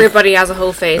swear and, like, everybody has a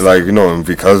whole face. Like, you know, and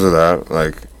because of that,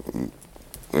 like,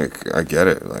 I get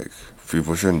it. Like,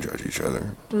 people shouldn't judge each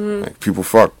other. Like, people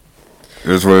fuck. It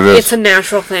is what it is. It's a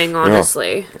natural thing,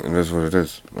 honestly. Yeah, it is what it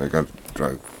is. Like,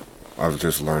 I've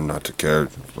just learned not to care.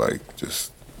 Like,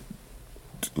 just,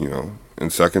 you know.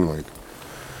 And second, like,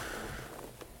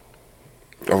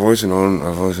 I've always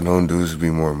known dudes to be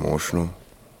more emotional.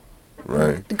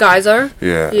 Right? The guys are?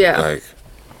 Yeah. Yeah. Like,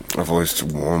 I've always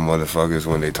warned motherfuckers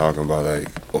when they talking about, like,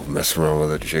 oh, messing around with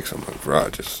other chicks. I'm like, bro,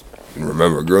 just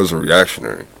remember, girls are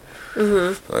reactionary.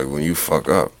 Like, when you fuck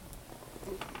up,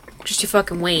 Just you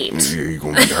fucking wait. you're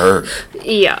gonna be hurt.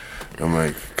 Yeah. I'm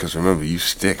like, because remember, you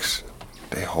sticks,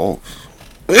 they holes.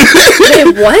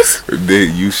 Wait, what?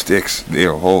 You sticks, they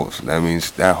are holes. That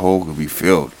means that hole could be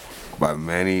filled by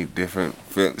many different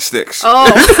sticks. Oh.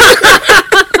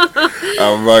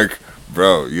 I'm like,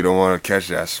 bro, you don't want to catch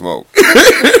that smoke.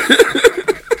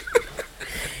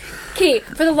 Okay,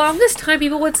 for the longest time,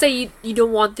 people would say you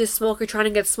don't want this smoke, you're trying to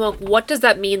get smoke. What does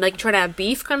that mean? Like, you're trying to have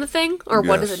beef kind of thing? Or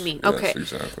what does Yes, it mean? yes, Okay.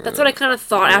 exactly, That's yeah. what I kind of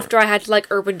thought after I had to, like,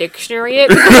 Urban Dictionary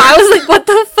it. I was like, what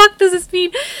the fuck does this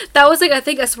mean? That was, like,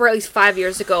 I swear at least 5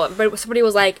 years ago. But somebody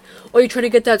was like, oh, you're trying to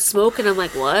get that smoke? And I'm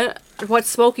like, what? What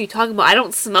smoke are you talking about? I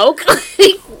don't smoke.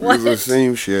 Like, what? It's the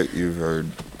same shit you've heard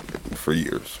for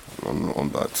years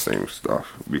on that same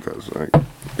stuff. Because, like,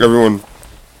 everyone,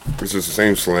 it's just the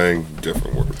same slang,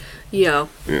 different word. Yeah.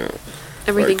 Yeah.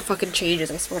 Everything Like- fucking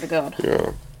changes, I swear to God.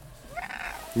 Yeah.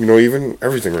 You know, even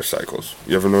everything recycles.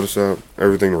 You ever notice that?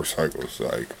 Everything recycles.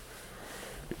 Like,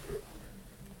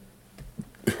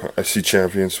 I see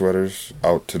Champion sweaters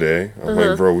out today. I'm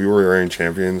like, bro, we were wearing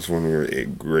Champions when we were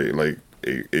 8th grade, like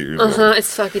 8 years old.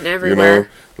 It's fucking You everywhere. know?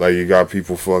 Like, you got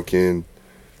people fucking...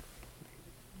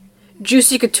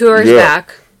 Juicy Couture is Yeah.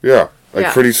 back. Yeah. Like,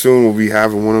 Yeah. pretty soon we'll be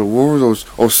having one of... What were those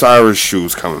Osiris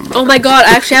shoes coming back? Oh my god,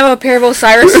 I actually have a pair of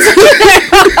Osiris.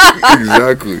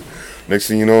 Exactly. Next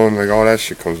thing you know, and, like, all that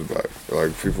shit comes back.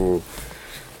 Like, people...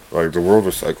 Like, the world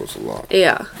recycles a lot.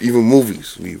 Yeah. Even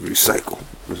movies, we recycle.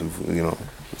 You know?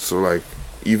 So, like,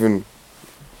 even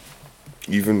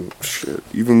shit,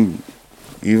 even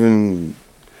when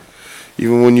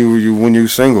when you're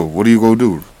single, what do you go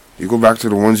do? You go back to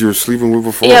the ones you were sleeping with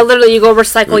before. Yeah, literally, you go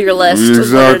recycle your list.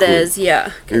 Is what it Exactly. is.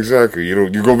 Yeah. Exactly.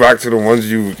 You go back to the ones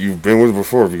you've been with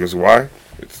before, because why?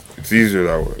 It's easier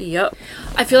that way. Yep.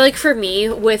 I feel like for me,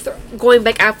 with going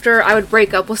back after I would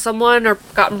break up with someone or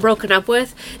gotten broken up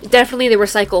with, definitely the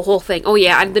recycle whole thing. Oh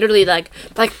yeah, I'm literally like,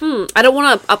 I don't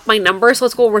want to up my number, so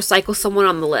let's go recycle someone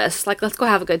on the list. Like, let's go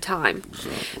have a good time.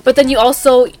 But then you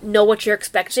also know what you're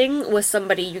expecting with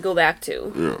somebody you go back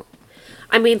to. Yeah.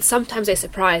 I mean, sometimes they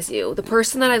surprise you. The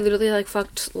person that I literally, like,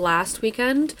 fucked last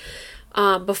weekend,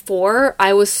 before,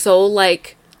 I was so,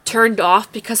 like, turned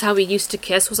off because how we used to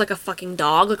kiss was like a fucking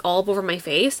dog, like, all over my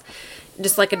face.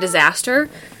 Just, like, a disaster.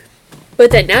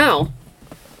 But then now,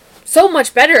 so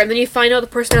much better. And then you find out the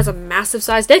person has a massive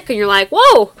sized dick, and you're like,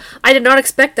 whoa, I did not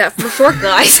expect that from a short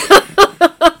guy.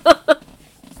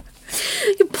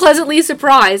 You're pleasantly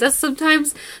surprised. That's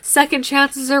sometimes second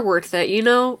chances are worth it, you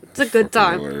know? It's a good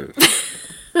time. Hilarious.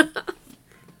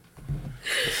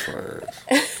 That's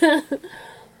hilarious.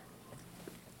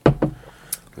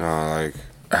 Nah, like,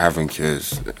 having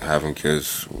kids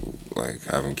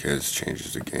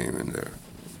changes the game in there,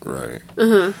 right?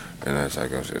 And it's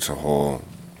like it's a whole.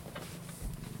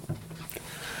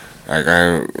 Like,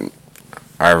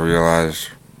 I realize,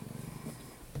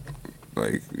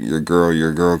 like, your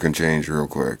girl can change real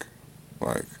quick.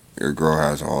 Like, your girl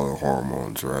has all the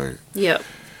hormones, right? Yep.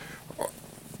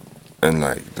 And,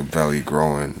 like, the belly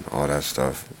growing, all that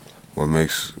stuff. What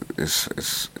makes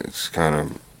it's kind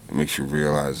of makes you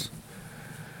realize,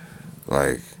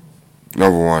 like,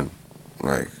 number one,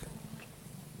 like,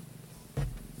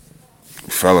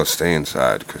 fellas, stay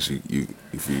inside, because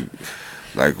if you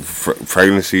like,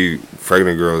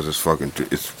 pregnant girls is fucking,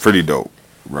 it's pretty dope,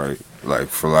 right? Like,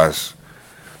 for less,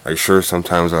 like, sure,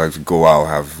 sometimes I like to go out,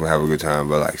 have a good time,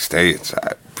 but, like, stay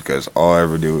inside, because all I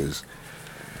ever do is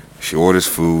she orders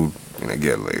food and I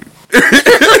get laid.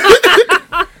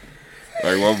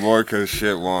 Like, what more could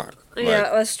shit want? Yeah,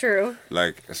 that's true.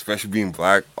 Like, especially being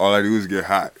black, all I do is get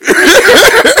hot.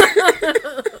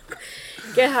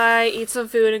 Get high, eat some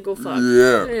food, and go fuck.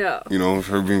 Yeah. Yeah. You know,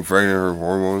 her being pregnant, her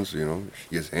hormones, you know,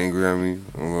 she gets angry at me,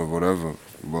 or whatever.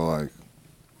 But, like,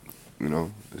 you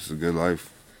know, it's a good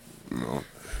life. You know,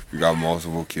 we got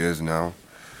multiple kids now.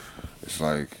 It's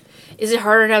like, Is it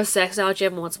harder to have sex now that you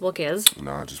have multiple kids?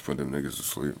 nah, just put them niggas to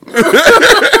sleep.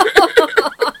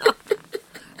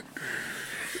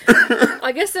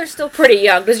 I guess they're still pretty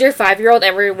young. Does your 5-year-old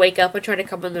ever wake up and try to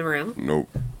come in the room? Nope.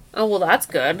 Oh, well, that's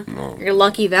good. No. You're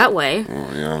lucky that way.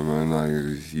 Oh, yeah, man.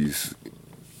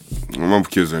 Like, my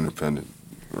kids are independent,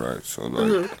 right? So,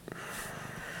 like,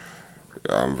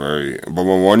 yeah, I'm very. But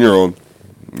my 1-year-old,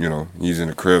 you know, he's in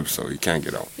the crib, so he can't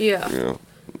get out. Yeah. You know,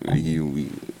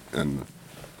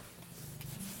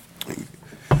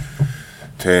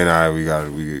 Tay and I, we are,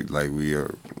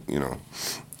 you know,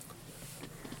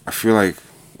 I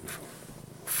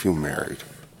feel married,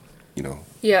 you know.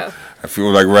 Yeah. I feel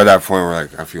like we're at that point where,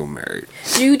 like, I feel married.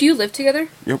 Do you live together?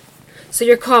 Yep. So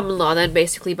you're common law then,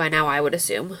 basically, by now, I would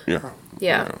assume. Yeah.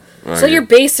 Yeah. Like, So you're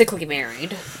basically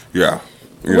married. Yeah.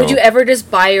 Would you ever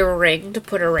just buy a ring to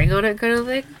put a ring on it kind of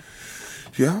thing?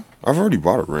 Yeah, I've already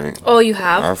bought a ring. Oh, you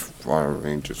have? I've bought a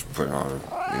ring just to put it on.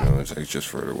 You know, it's like just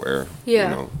for her to wear. Yeah.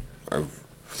 You know,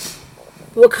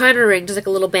 What kind of ring? Just like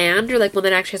a little band, or like one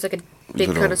that actually has like a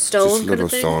big kind of stone just kind little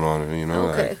of thing? stone on it. You know,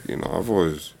 Okay. like, you know, I've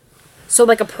always So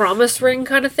like a promise ring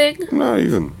kind of thing? not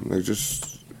even like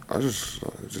I just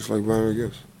like buying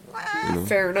gifts. You know?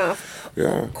 Fair enough.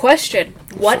 Yeah. Question: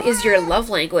 what is your love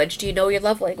language? Do you know your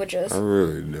love languages? I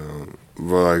really don't.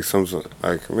 But like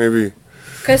like maybe.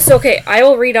 Because, okay, I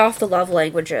will read off the love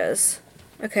languages.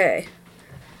 Okay.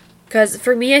 Because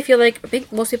for me, I feel like, I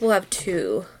think most people have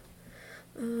 2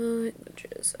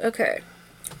 languages. Okay.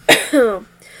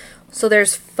 So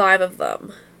there's 5 of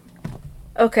them.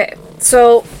 Okay,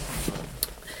 so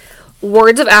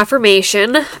words of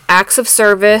affirmation, acts of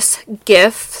service,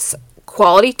 gifts,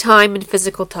 quality time, and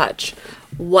physical touch.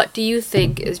 What do you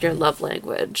think is your love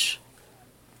language?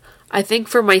 I think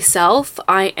for myself,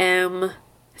 I am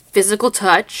physical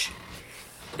touch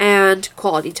and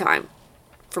quality time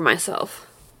for myself.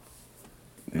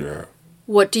 Yeah.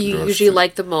 What do you Those usually two.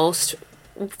 like the most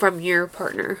from your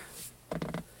partner?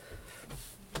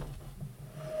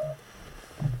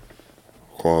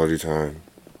 Quality time,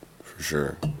 for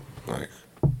sure. Like,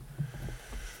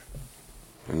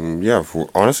 and yeah.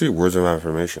 Honestly, words of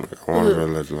affirmation. Like, I want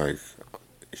her to like.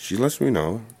 She lets me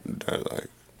know that like.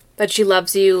 That she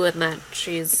loves you and that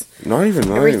she's... Not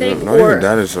even Everything, not or- even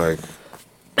that. It's like.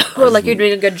 Or like you're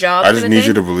doing a good job. I just kinda need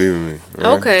you thing? to believe in me. Right?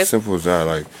 Okay. Simple as that.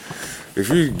 Like, if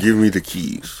you give me the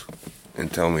keys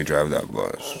and tell me drive that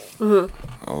bus,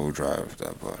 I will drive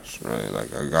that bus. Right?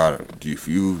 Like, I got it. If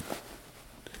you.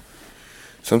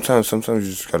 Sometimes you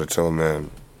just gotta tell a man,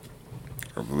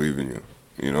 I believe in you.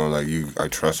 You know, like I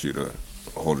trust you to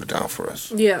hold it down for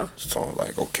us. Yeah. So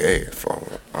like, okay, if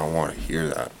I want to hear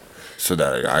that, so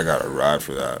that I gotta ride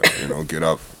for that. You know, get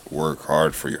up, work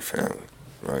hard for your family,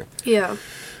 right? Yeah.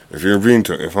 If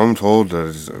if I'm told that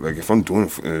it's, like if I'm doing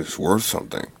it's worth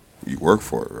something, you work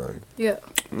for it, right? Yeah.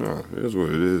 Yeah, it is what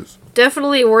it is.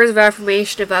 Definitely words of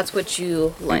affirmation if that's what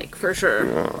you like, for sure.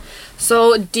 Yeah.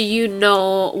 So, do you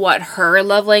know what her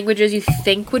love languages you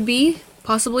think would be,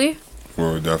 possibly?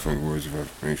 Well, definitely words of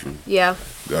affirmation. Yeah.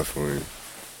 Definitely.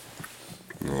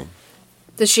 You know,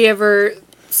 Does she ever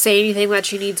say anything that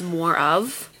she needs more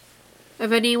of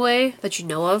any way, that you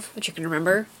know of, that you can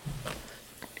remember?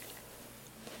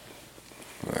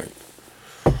 like.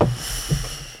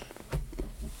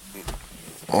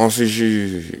 Honestly,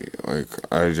 she like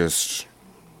I just,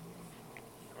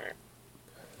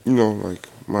 you know, like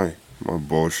my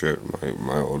bullshit,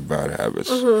 my old bad habits.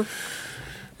 You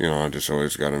know, I just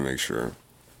always got to make sure,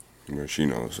 you know, she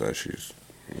knows that she's,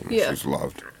 you know, Yeah. she's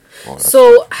loved. All that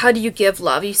So, how do you give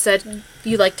love? You said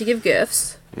you like to give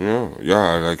gifts. Yeah.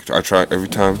 I try every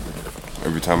time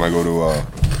I go to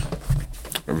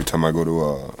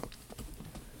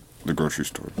the grocery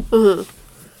store.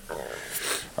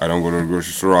 I don't go to the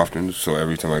grocery store often, so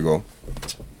every time I go,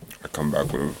 I come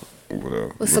back with a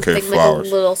With bouquet something of flowers.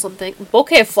 like a little something.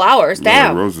 Bouquet of flowers, Yeah,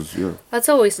 damn. roses, yeah. That's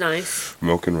always nice.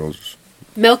 Milk and roses.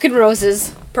 Milk and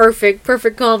roses. Perfect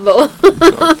combo.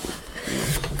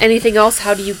 Anything else?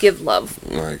 How do you give love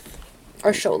Like,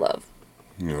 or show love?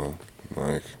 you know,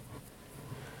 like,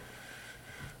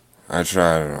 I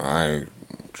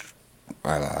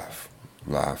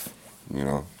laugh, you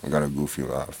know. I got a goofy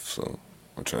laugh, so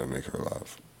I try to make her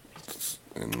laugh.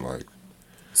 And like,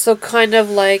 So kind of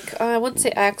like, I wouldn't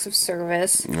say acts of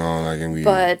service, you know, like, and we,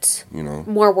 but you know,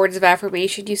 more words of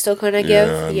affirmation you still kind of give?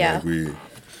 and Yeah. like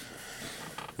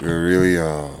You're really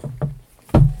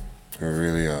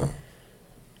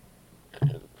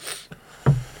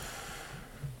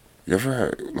You ever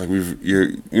had, like,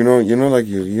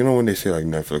 you know when they say, like,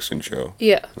 Netflix and chill?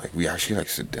 Yeah. Like, we actually, like,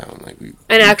 sit down, like,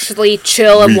 And actually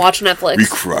chill and watch Netflix. We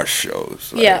crush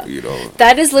shows. Like, yeah. You know.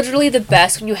 That is literally the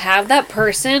best when you have that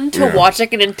person to Yeah. watch,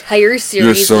 like, an entire series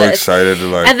You're so with. excited to,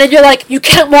 like. And then you're like, you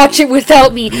can't watch it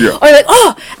without me. Yeah. Or you're like,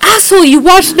 oh, asshole, you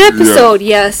watched an episode.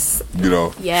 Yes. You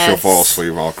know, Yes. she'll fall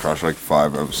asleep. I'll crush like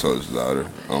 5 episodes without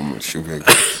her. She'll be like,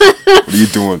 "What are you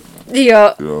doing?"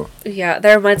 Yeah. You know, Yeah,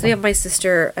 that reminds me of my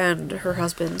sister and her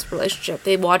husband's relationship.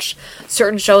 They watch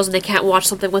certain shows and they can't watch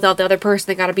something without the other person.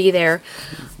 They gotta be there.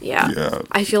 Yeah. Yeah.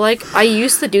 I feel like I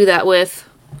used to do that with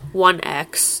one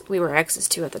ex. We were exes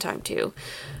too at the time too.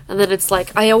 And then it's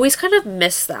like, I always kind of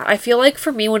miss that. I feel like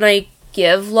for me, when I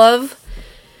give love,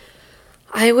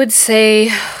 I would say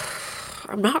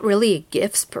I'm not really a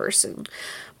gifts person.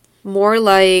 More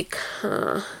like,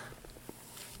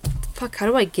 fuck, how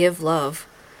do I give love?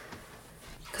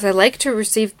 Because I like to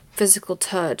receive physical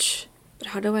touch, but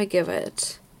how do I give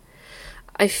it?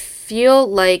 I feel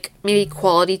like maybe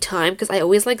quality time, because I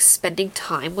always like spending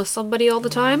time with somebody all the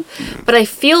time. But I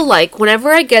feel like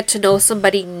whenever I get to know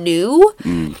somebody new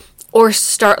or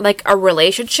start like a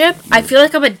relationship, I feel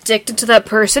like I'm addicted to that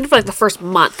person for like the first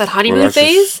month, that honeymoon that's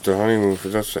phase. just the honeymoon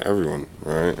phase. That's everyone,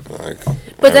 right? Like.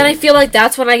 But then I feel like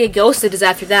that's when I get ghosted, is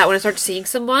after that, when I start seeing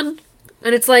someone.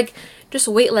 And it's like, just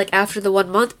wait like after the 1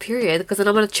 month period, because then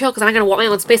I'm going to chill, because I'm going to want my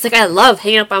own space. Like, I love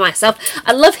hanging out by myself.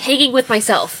 I love hanging with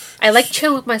myself. I like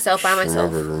chilling with myself by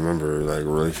myself. Remember, like,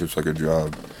 relationships like a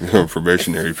job.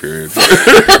 Probationary period.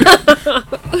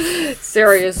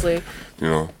 Seriously. You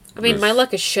know. I mean, my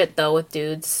luck is shit, though, with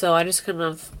dudes, so I just kind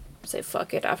of say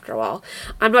fuck it after a while.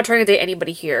 I'm not trying to date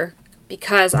anybody here,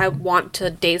 because I want to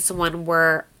date someone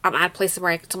where I'm at places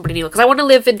where I get somebody new. Because I want to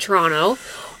live in Toronto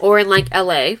or in, like,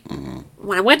 LA.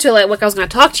 When I went to LA, like, I was going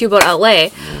to talk to you about LA,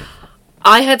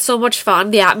 I had so much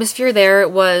fun. The atmosphere there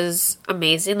was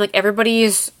amazing. Like,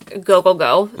 everybody's go, go,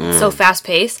 go. It's so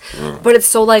fast-paced. But it's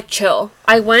so, like, chill.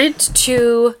 I went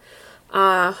to,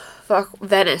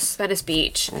 Venice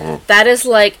Beach. That is,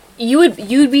 like,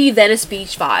 you'd be Venice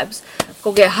Beach vibes.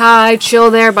 Go get high,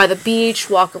 chill there by the beach,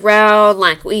 walk around,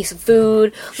 like, eat some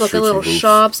food, look at little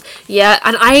shops. Yeah,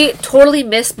 and I totally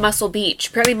missed Muscle Beach.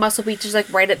 Apparently Muscle Beach is, like,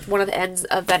 right at one of the ends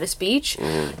of Venice Beach.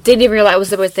 Didn't even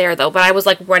realize it was there, though, but I was,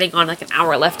 like, running on, like, an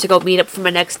hour left to go meet up for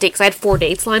my next date, because I had 4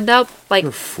 dates lined up. Like,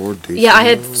 4 dates? yeah, I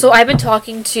had, so I've been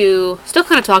talking to, still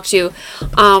kind of talk to,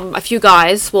 a few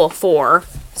guys, well, 4,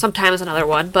 sometimes another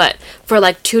one, but for,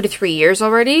 like, 2 to 3 years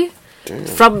already. Damn.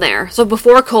 From there. So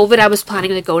before COVID, I was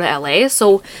planning to go to LA.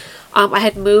 So I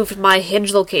had moved my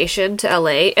Hinge location to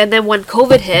LA. And then when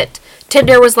COVID hit,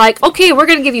 Tinder was like, okay, we're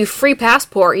going to give you free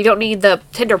passport. You don't need the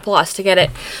Tinder Plus to get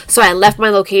it. So I left my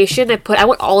location. I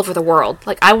went all over the world.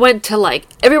 Like, I went to, like,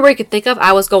 everywhere you could think of.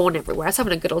 I was going everywhere. I was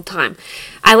having a good old time.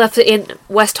 I left it in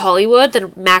West Hollywood,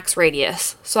 then max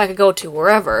radius. So I could go to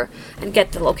wherever and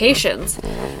get the locations.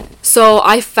 So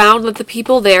I found that the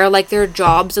people there, like, their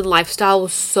jobs and lifestyle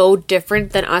was so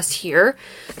different than us here.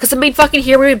 Because I mean, fucking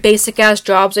here, we're in basic ass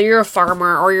jobs. Or you're a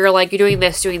farmer, or you're like, you're doing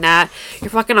this, doing that.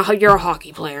 You're a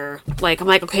hockey player. Like, I'm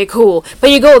like, okay, cool. But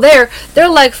you go there, they're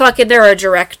like fucking, they're a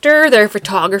director, they're a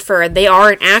photographer, and they are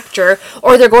an actor,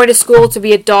 or they're going to school to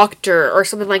be a doctor, or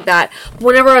something like that.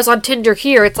 Whenever I was on Tinder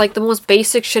here, it's like the most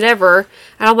basic shit ever.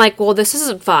 And I'm like, well, this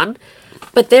isn't fun.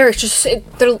 But there, it's just,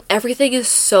 everything is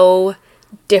so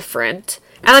different.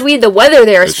 And I mean, the weather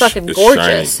there is fucking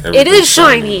gorgeous. It is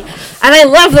shiny. And I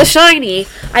love the shiny.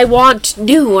 I want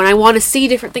new, and I want to see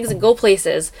different things and go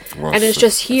places. Well, and it's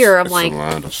just here, I'm like... It's a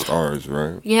land of stars,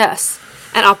 right? Yes.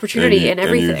 And opportunity and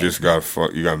everything. And you just got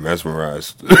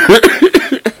mesmerized.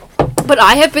 But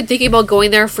I have been thinking about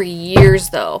going there for years,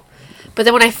 though. But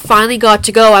then when I finally got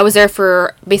to go, I was there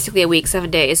for basically a week, 7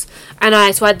 days. And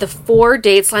I had the 4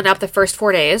 dates lined up the first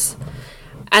 4 days.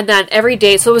 And then every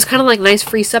day, so it was kind of like nice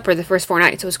free supper the first 4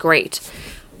 nights. It was great.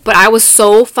 But I was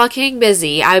so fucking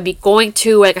busy. I would be going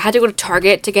to, like, I had to go to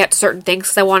Target to get certain things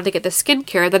because I wanted to get the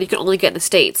skincare that you can only get in the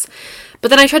States.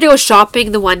 But then I tried to go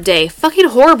shopping the one day. Fucking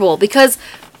horrible, because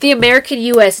the American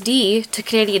USD to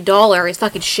Canadian dollar is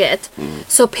fucking shit.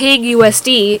 So paying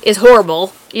USD is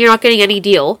horrible. You're not getting any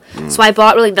deal. So I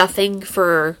bought really nothing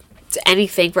for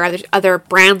anything for other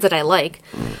brands that I like.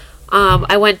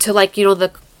 I went to, like, you know,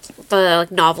 the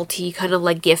like novelty kind of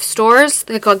like gift stores.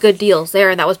 I got good deals there,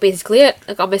 and that was basically it.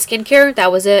 I got my skincare,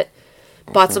 that was it.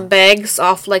 Bought some bags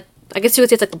off, like, I guess you would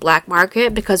say it's like the black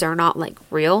market, because they're not, like,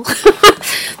 real.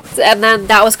 And then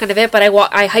that was kind of it. But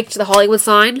I hiked to the Hollywood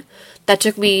sign. That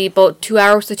took me about 2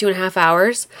 hours to 2.5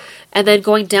 hours. And then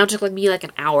going down took me like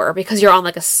an hour because you're on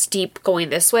like a steep going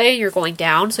this way, you're going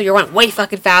down, so you're going way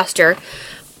fucking faster.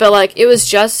 But like it was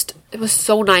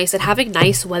so nice, and having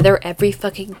nice weather every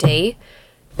fucking day.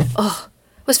 Oh,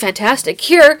 it was fantastic.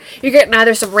 Here, you're getting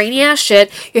either some rainy ass shit,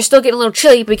 you're still getting a little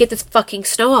chilly, but you get this fucking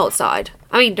snow outside.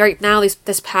 I mean, right now,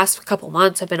 this past couple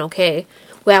months have been okay.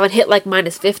 We haven't hit like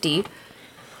 -50.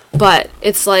 But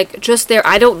it's like just there.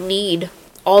 I don't need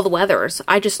all the weathers.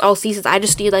 All seasons. I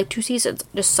just need like 2 seasons.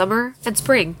 Just summer and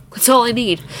spring. That's all I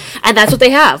need. And that's what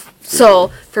they have.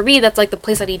 So for me, that's like the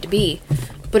place I need to be.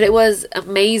 But it was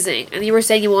amazing. And you were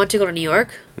saying you want to go to New York?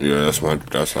 Yeah, that's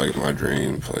like my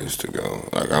dream place to go.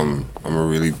 Like I'm a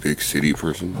really big city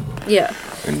person. Yeah.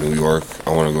 In New York, I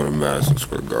want to go to Madison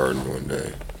Square Garden one day.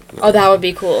 Like, Oh, that would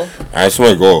be cool. that's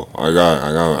my goal. I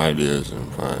got ideas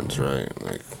and plans, right?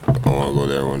 Like I want to go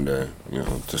there one day. You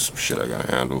know, just some shit I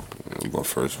gotta handle. You know, but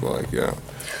first, yeah.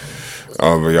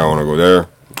 But yeah, I want to go there.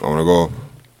 I want to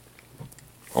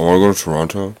go to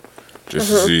Toronto. Just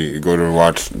to see, go to a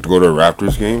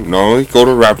Raptors game. Not only go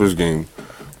to a Raptors game,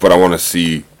 but I want to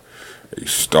see a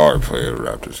star play at a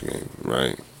Raptors game,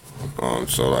 right?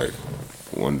 So like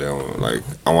one day,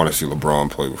 I want to see LeBron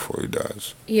play before he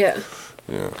dies. Yeah.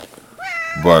 Yeah,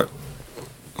 but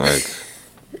like,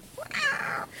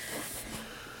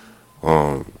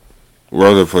 what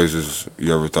other places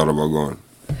you ever thought about going?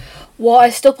 Well,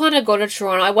 I still plan to go to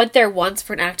Toronto. I went there once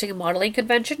for an acting and modeling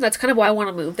convention. That's kind of why I want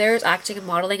to move there. Is acting and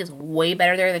modeling is way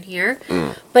better there than here.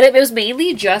 But it was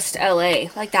mainly just LA.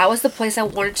 Like, that was the place I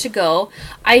wanted to go.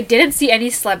 I didn't see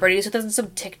any celebrities. Other than some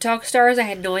TikTok stars. I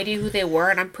had no idea who they were,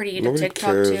 and I'm pretty into Nobody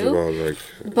TikTok cares too.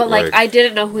 about, But I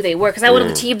didn't know who they were because I went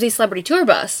on the TMZ Celebrity Tour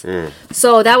bus.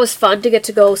 So that was fun to get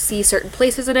to go see certain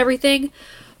places and everything.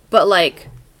 But like,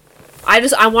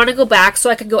 I want to go back so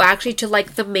I can go actually to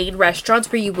like the main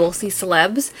restaurants where you will see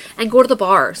celebs and go to the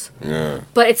bars. Yeah.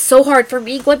 But it's so hard for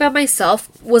me. Going by myself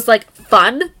was like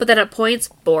fun, but then at points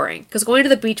boring. Because going to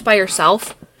the beach by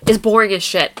yourself is boring as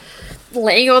shit.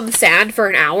 Laying on the sand for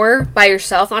an hour by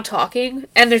yourself, not talking,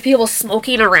 and there's people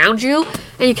smoking around you,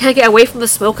 and you can't get away from the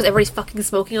smoke because everybody's fucking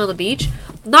smoking on the beach.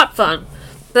 Not fun.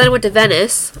 Then I went to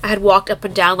Venice. I had walked up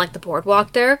and down like the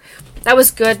boardwalk there. That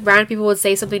was good. Random people would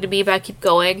say something to me, but I keep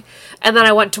going. And then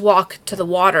I went to walk to the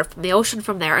water from the ocean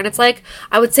from there. And it's like,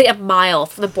 I would say a mile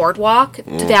from the boardwalk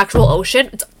to the actual ocean.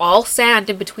 It's all sand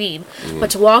in between. But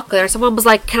to walk there, someone was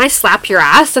like, "Can I slap your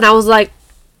ass?" And I was like,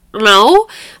 "No."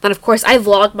 Then, of course, I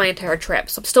vlogged my entire trip.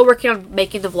 So I'm still working on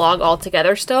making the vlog all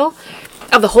together still.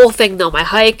 Of the whole thing, though. My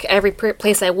hike, every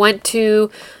place I went to,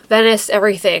 Venice,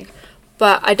 everything.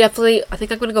 But I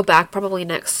think I'm going to go back probably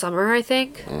next summer, I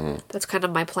think. That's kind of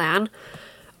my plan.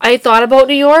 I thought about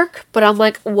New York, but I'm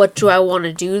like, what do I want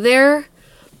to do there?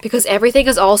 Because everything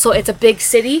is also, it's a big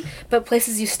city, but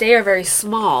places you stay are very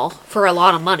small for a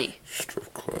lot of money.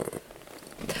 Strip club.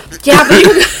 Yeah,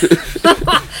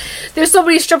 but there's so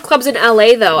many strip clubs in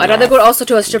LA, though. I'd rather go also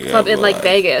to a strip club in, like,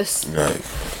 Vegas.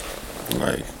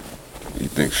 Like, you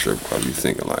think strip club, you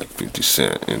thinking like 50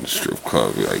 Cent in the strip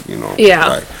club, like, you know. Yeah.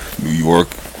 Like, New York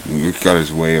got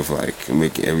his way of, like,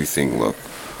 making everything look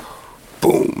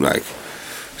boom. Like,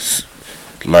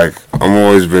 I'm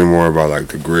always been more about, like,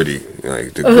 the gritty.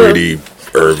 Like, the gritty,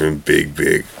 urban,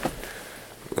 big.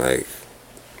 Like,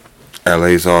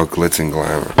 LA's all glitz and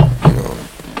glamour, you know.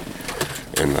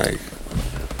 And,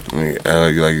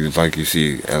 like you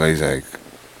see, LA's, like,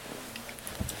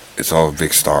 it's all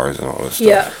big stars and all this stuff.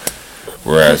 Yeah.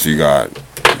 Whereas you got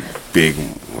big,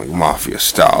 like, mafia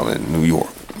style in New York,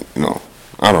 you know.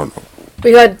 I don't know.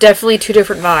 We got definitely two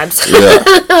different vibes. Yeah.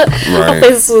 Right.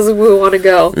 Places we want to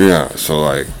go. Yeah, so,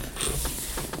 like,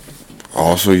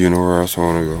 also, you know where else I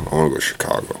want to go? I want to go to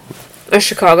Chicago.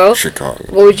 Chicago? Chicago.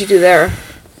 What would you do there?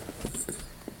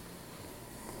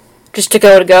 Just to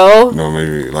go? No,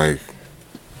 maybe, like,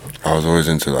 I was always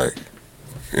into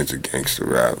gangster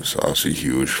rap, so I was a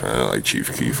huge fan of, like,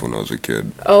 Chief Keef when I was a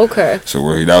kid. Oh, okay. So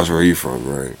that's where he from,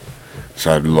 right?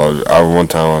 So one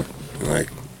time,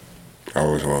 I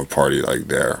always want to party, like,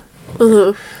 there.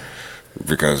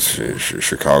 Because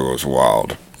Chicago is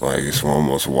wild. Like, it's one of the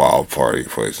most wild party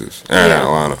places. And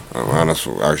Atlanta. Atlanta's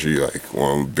actually, like,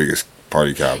 one of the biggest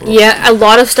party capitals. Yeah, a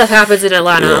lot of stuff happens in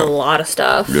Atlanta. Yeah. A lot of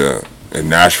stuff. Yeah. And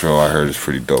Nashville, I heard, is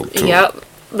pretty dope, too. Yep.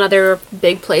 Another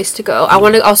big place to go. I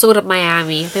want to also go to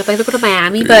Miami. I'd like to go to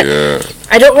Miami, but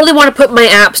I don't really want to put my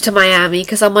apps to Miami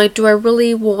because I'm like, do I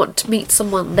really want to meet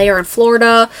someone there in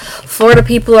Florida? Florida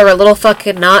people are a little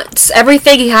fucking nuts.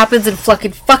 Everything happens in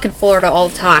fucking Florida all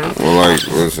the time. Well, like,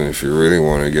 listen, if you really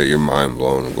want to get your mind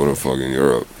blown, go to fucking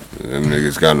Europe. Them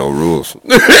niggas got no rules.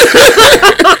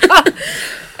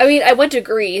 I mean, I went to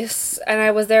Greece, and I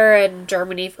was there in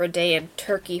Germany for a day and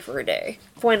Turkey for a day.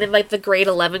 When in, like, the grade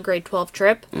 11, grade 12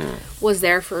 trip, was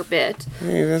there for a bit.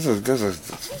 Hey,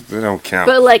 they don't count.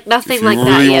 But, like, nothing like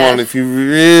that yet. If you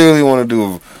really want to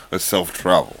do a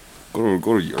self-travel, go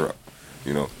to Europe,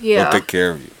 you know. Yeah. They'll take care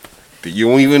of you. You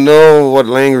don't even know what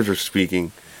language you're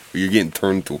speaking, but you're getting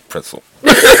turned into a pretzel.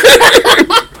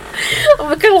 I'm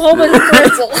gonna come home as a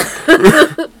pretzel.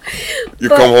 You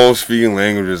come home speaking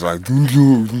languages like just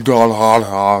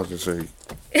say,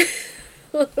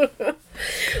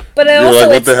 But I you're also like,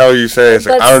 what the hell are you saying? It's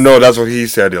like, I don't know, that's what he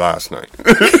said last night.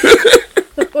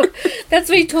 That's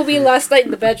what he told me last night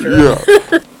in the bedroom.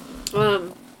 Yeah.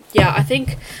 Yeah, I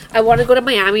think I want to go to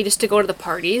Miami just to go to the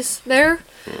parties there.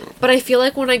 But I feel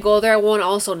like when I go there, I want to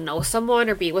also know someone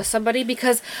or be with somebody.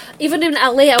 Because even in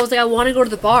LA, I was like, I want to go to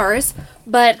the bars.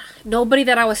 But nobody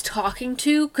that I was talking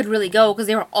to could really go because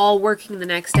they were all working the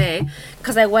next day.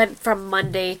 Because I went from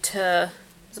Monday to...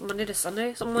 Is it Monday to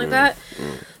Sunday? Something like that.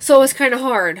 So it was kind of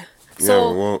hard.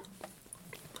 So, Yeah, well,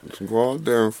 just go out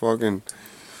there and fucking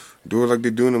do it like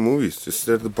they do in the movies. Just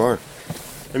sit at the bar.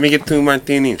 Let me get 2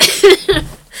 martinis.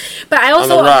 but I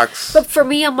also... on the rocks. But for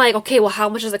me, I'm like, okay, well, how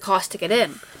much does it cost to get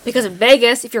in? Because in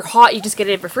Vegas, if you're hot, you just get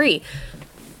in for free.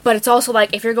 But it's also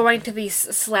like, if you're going to these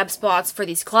celeb spots for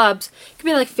these clubs, it could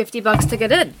be like $50 to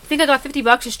get in. I think I got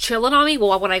 $50 just chilling on me.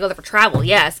 Well, when I go there for travel,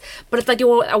 yes. But it's like,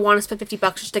 I want to spend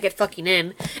 $50 just to get fucking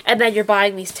in. And then you're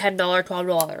buying these $10,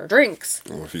 $12 drinks.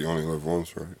 Well, if you only live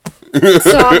once, right?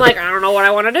 So I'm like, I don't know what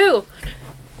I want to do.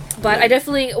 But I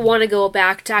definitely want to go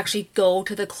back to actually go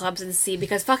to the clubs and see.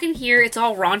 Because fucking here, it's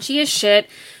all raunchy as shit.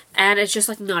 And it's just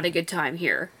like not a good time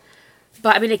here.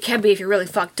 But, I mean, it can be if you're really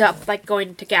fucked up. Like,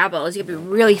 going to Gabo's, you can be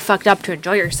really fucked up to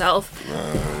enjoy yourself.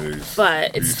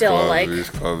 But it's still, clubs, like...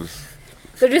 These clubs.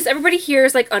 They're just... Everybody here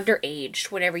is, like, underage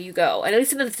whenever you go. And at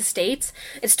least in the States,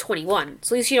 it's 21.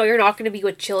 So at least, you know, you're not going to be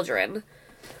with children.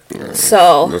 Yeah,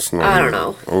 So, that's not I don't even-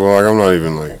 know. Well, like, I'm not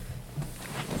even, like,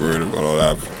 worried about all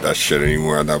that shit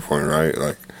anymore at that point, right?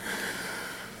 Like,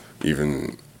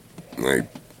 even, like,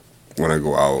 when I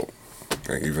go out,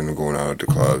 like, even going out at the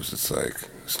clubs, it's like...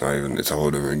 It's a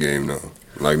whole different game now.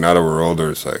 Like, now that we're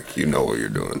older, it's like, you know what you're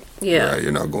doing. Yeah. Right?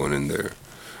 You're not going in there.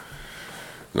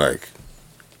 Like,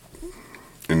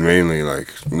 and mainly, like,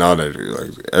 now that,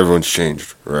 like, everyone's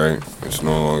changed, right? It's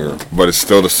no longer, but it's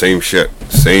still the same shit.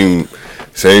 Same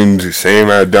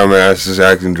dumbasses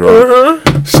acting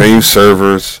drunk. Same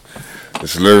servers.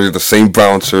 It's literally the same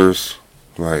bouncers.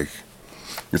 Like,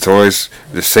 it's always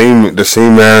the same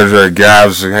manager that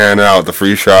Gav's handing out the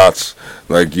free shots.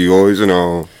 Like, you always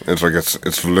know, it's like,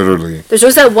 it's literally... There's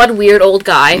just that one weird old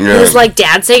guy who's, like,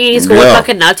 dancing and he's going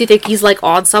fucking nuts. You think he's, like,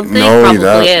 on something?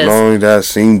 Probably is. Not only that,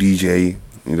 same DJ.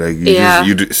 Like,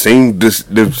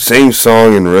 the same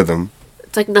song and rhythm.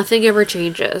 It's like nothing ever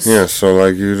changes. Yeah, so,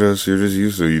 like, you're just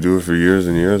used to it. You do it for years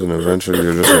and years, and eventually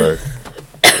you're just like,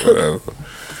 whatever.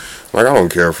 Like, I don't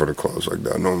care for the clubs like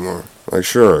that no more. Like,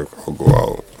 sure, I'll go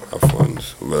out, have fun,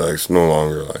 but, like, it's no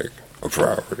longer, like, a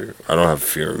priority. I don't have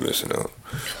fear of missing out.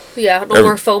 Yeah,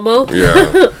 more FOMO.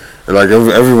 Yeah. And, like,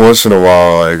 every once in a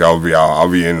while, like, I'll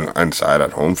be inside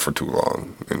at home for too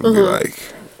long and be like,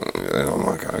 oh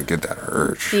my God, I get that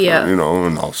urge. Yeah. You know,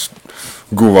 and I'll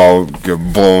go out, get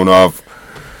blown up.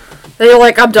 Then you're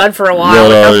like, I'm done for a while.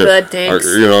 Like, I'm good, thanks.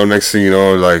 You know, next thing you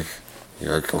know, like,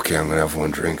 you're like, okay, I'm going to have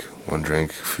one drink,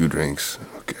 a few drinks.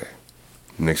 Okay.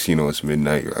 Next thing you know, it's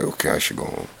midnight. You're like, okay, I should go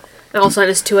home. And all of a sudden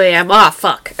it's 2 a.m. Ah,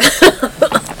 fuck.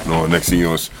 No, next thing you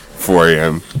know, it's 4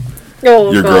 a.m.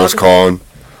 Oh, Your God. girl's calling.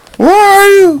 Where are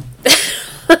you?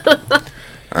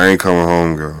 I ain't coming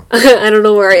home, girl. I don't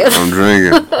know where I am. I'm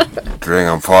drinking.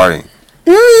 I'm partying.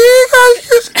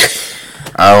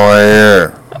 I don't want to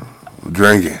hear. I'm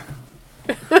drinking.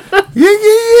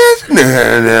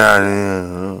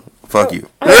 Fuck you.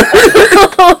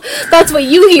 That's what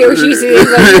you hear. She's saying,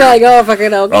 like, you're like, oh,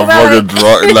 fucking okay. I'm fucking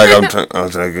drunk. Like, I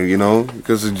was like, you know,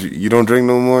 because you don't drink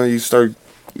no more. You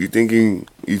think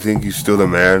you're still the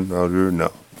man out here?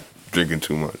 No. Drinking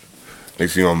too much.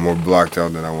 Next thing you know, I'm more blocked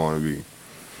out than I want to be.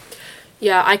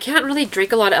 Yeah, I can't really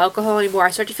drink a lot of alcohol anymore. I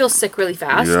start to feel sick really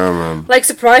fast. Yeah, man. Like,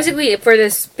 surprisingly, for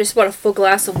this, just about a full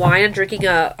glass of wine and drinking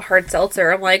a hard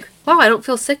seltzer, I'm like, wow, I don't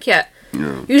feel sick yet.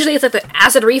 Yeah. Usually it's like the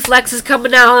acid reflex is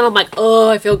coming out, and I'm like, oh,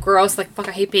 I feel gross. Like, fuck,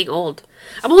 I hate being old.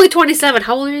 I'm only 27.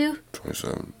 How old are you?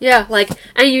 27. Yeah, like,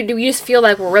 and you just feel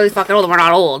like we're really fucking old and we're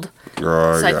not old.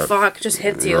 Girl, It's like, fuck, it just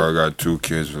hits you. Girl, I got 2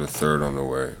 kids with a third on the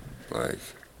way. Like,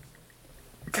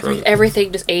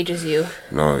 Everything just ages you.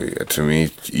 no, yeah, to me,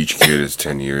 each kid is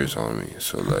 10 years on me.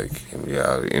 So, like,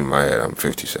 yeah, in my head, I'm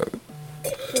 57.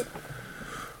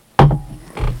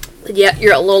 Yeah,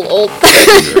 you're a little old.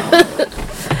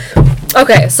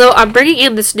 Okay, so I'm bringing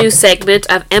in this new segment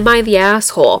of Am I the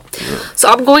Asshole? So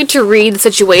I'm going to read the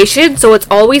situation, so it's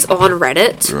always on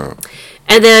Reddit. Yeah.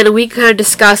 And then we kind of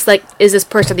discuss, like, is this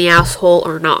person the asshole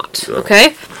or not? Yeah.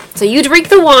 Okay? So you drink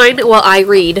the wine while I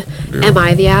read Am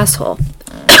I the Asshole?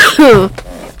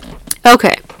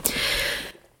 Okay.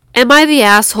 Am I the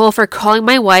asshole for calling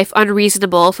my wife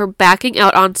unreasonable for backing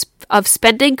out of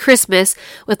spending Christmas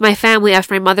with my family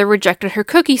after my mother rejected her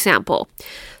cookie sample?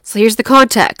 So here's the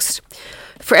context.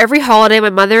 For every holiday, my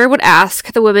mother would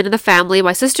ask the women in the family,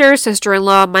 my sister,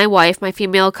 sister-in-law, my wife, my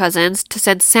female cousins, to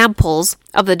send samples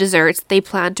of the desserts they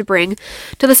planned to bring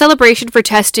to the celebration for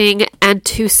testing and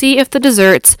to see if the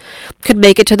desserts could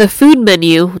make it to the food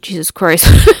menu. Jesus Christ.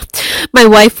 My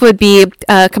wife would be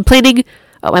complaining.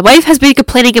 My wife has been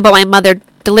complaining about my mother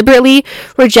deliberately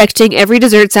rejecting every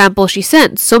dessert sample she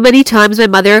sends. So many times my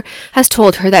mother has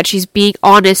told her that she's being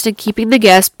honest and keeping the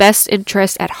guest's best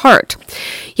interest at heart.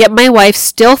 Yet my wife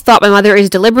still thought my mother is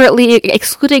deliberately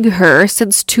excluding her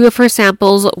since 2 of her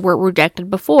samples were rejected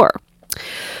before.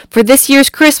 For this year's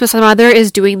Christmas, my mother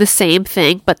is doing the same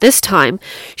thing, but this time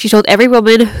she told every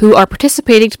woman who are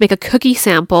participating to make a cookie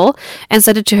sample and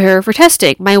send it to her for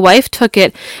testing. My wife took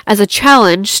it as a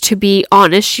challenge to be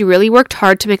honest. She really worked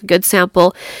hard to make a good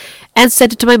sample and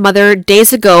sent it to my mother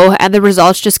days ago, and the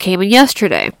results just came in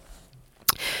yesterday.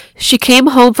 She came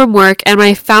home from work and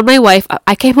I found my wife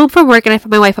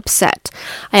upset.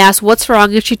 I asked what's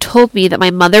wrong and she told me that my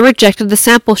mother rejected the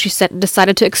sample she sent and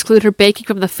decided to exclude her baking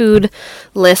from the food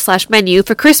list/menu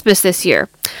for Christmas this year.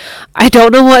 I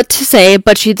don't know what to say,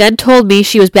 but she then told me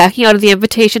she was backing out of the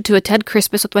invitation to attend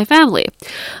Christmas with my family.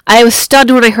 I was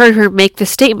stunned when I heard her make this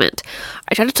statement.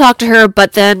 I tried to talk to her,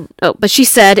 but she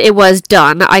said it was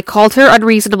done. I called her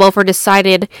unreasonable for her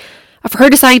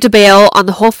deciding to bail on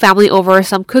the whole family over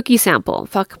some cookie sample.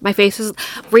 Fuck, my face is...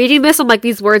 Reading this, I'm like,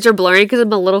 these words are blurring because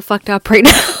I'm a little fucked up right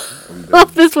now.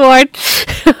 Love this word.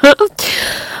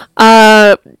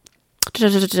 My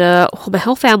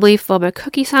whole family for a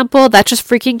cookie sample. That's just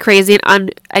freaking crazy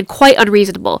and quite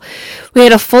unreasonable. We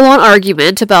had a full-on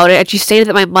argument about it, and she stated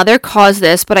that my mother caused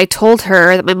this, but I told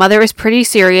her that my mother is pretty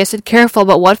serious and careful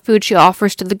about what food she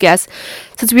offers to the guests,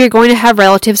 since we are going to have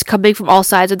relatives coming from all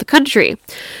sides of the country.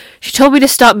 She told me to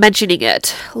stop mentioning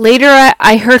it. Later,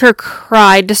 I heard her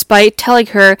cry despite telling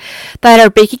her that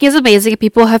our baking is amazing and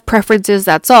people have preferences,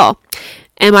 that's all.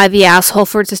 Am I the asshole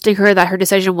for insisting her that her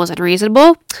decision was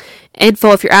unreasonable?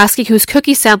 Info, if you're asking whose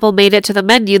cookie sample made it to the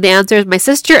menu, the answer is my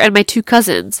sister and my 2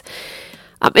 cousins.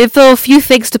 Info, a few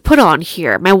things to put on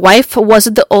here. My wife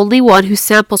wasn't the only one whose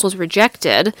samples was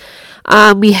rejected.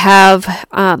 We have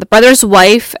the brother's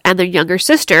wife and their younger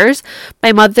sisters.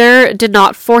 My mother did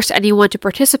not force anyone to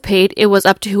participate. It was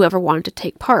up to whoever wanted to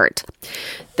take part.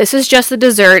 This is just the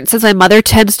dessert, since my mother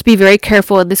tends to be very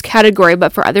careful in this category,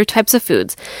 but for other types of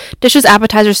foods, dishes,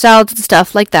 appetizers, salads, and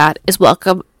stuff like that is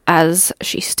welcome, as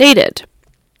she stated.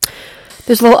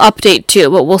 There's a little update too,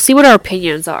 but we'll see what our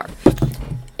opinions are.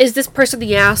 Is this person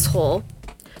the asshole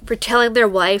for telling their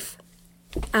wife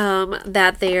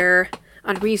that they're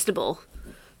unreasonable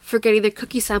for getting their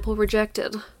cookie sample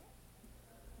rejected?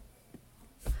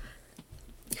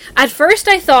 At first,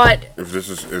 I thought, If this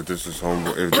is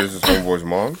homeboy's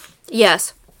mom,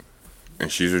 yes,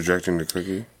 and she's rejecting the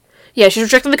cookie, yeah, she's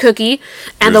rejecting the cookie,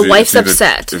 and the wife's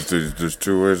upset. There's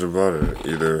 2 ways about it.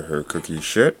 Either her cookie's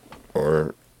shit,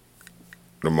 or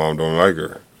the mom don't like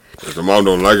her. If the mom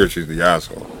don't like her, she's the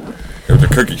asshole. If the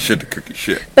cookie's shit, the cookie's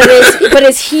shit. But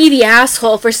is he the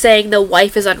asshole for saying the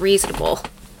wife is unreasonable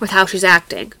with how she's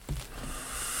acting?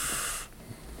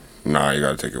 Nah, you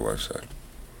gotta take your wife's side.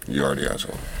 You are the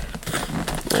asshole.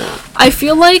 I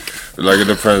feel like it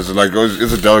depends.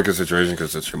 It's a delicate situation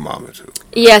because it's your mama too.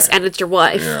 yes, and it's your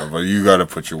wife. Yeah, but you gotta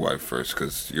put your wife first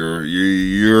because your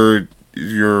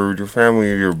family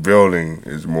you're building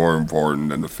is more important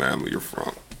than the family you're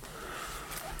from.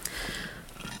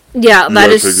 Yeah, You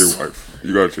gotta take your wife.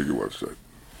 You gotta take your wife's side.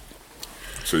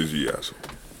 So he's the asshole.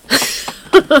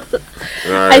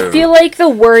 I feel like the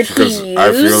word he because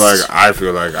used. I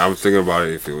feel like I'm thinking about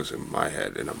it if it was in my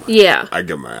head and I'm like, yeah, I'd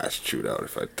get my ass chewed out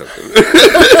if I took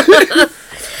it.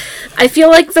 I feel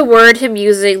like the word him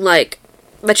using, like,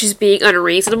 that she's being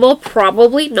unreasonable,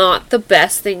 probably not the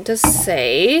best thing to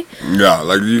say. Yeah,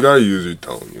 like, you gotta use your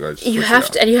tone. You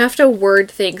have to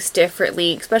word things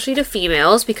differently, especially to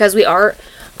females, because we are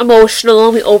emotional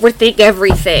and we overthink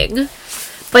everything.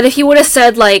 But if he would have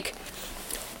said, like,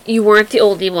 you weren't the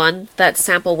only one that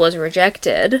sample was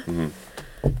rejected, and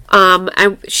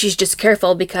she's just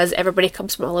careful because everybody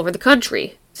comes from all over the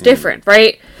country. It's different,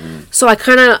 right? So I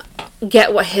kind of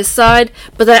get what his side,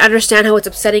 but then I understand how it's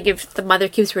upsetting if the mother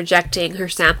keeps rejecting her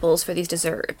samples for these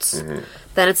desserts.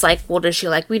 Then it's like, well, does she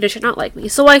like me? Does she not like me?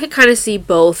 So I could kind of see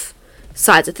both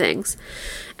sides of things.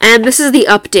 And this is the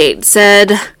update. It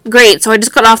said, great, so I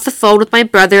just got off the phone with my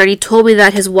brother and he told me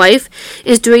that his wife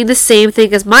is doing the same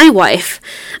thing as my wife.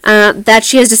 That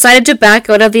she has decided to back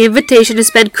out of the invitation to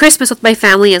spend Christmas with my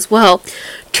family as well.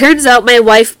 Turns out my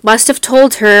wife must have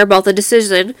told her about the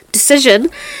decision,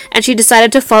 and she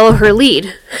decided to follow her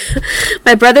lead.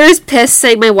 My brother is pissed,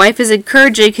 saying my wife is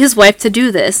encouraging his wife to do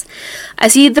this. I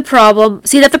see that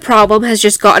the problem has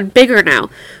just gotten bigger now.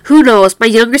 Who knows, my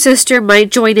younger sister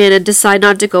might join in and decide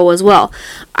not to go as well.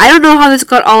 I don't know how this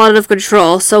got all out of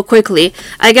control so quickly.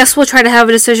 I guess we'll try to have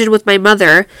a decision with my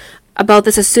mother about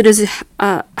this as soon as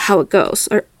how it goes.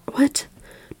 Or what?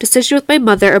 Decision with my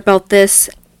mother about this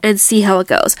and see how it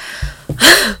goes.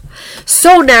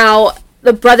 So now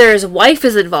the brother's wife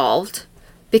is involved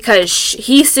because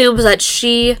he assumes that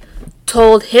she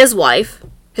told his wife,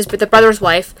 the brother's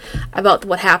wife, about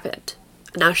what happened.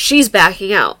 Now she's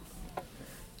backing out.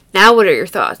 Now what are your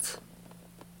thoughts?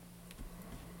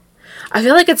 I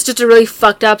feel like it's just a really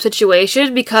fucked up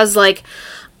situation because, like,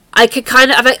 I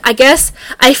guess,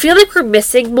 I feel like we're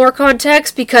missing more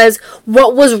context because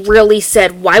what was really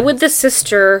said. Why would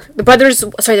the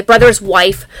brother's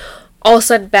wife all of a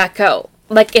sudden back out?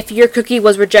 Like, if your cookie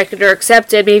was rejected or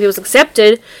accepted, maybe it was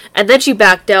accepted, and then she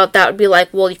backed out, that would be like,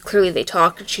 well, clearly they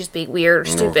talked and she's being weird or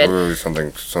stupid. Clearly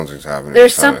something's happening.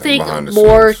 There's something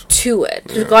more to it.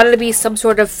 There's got to be some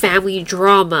sort of family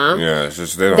drama. Yeah, it's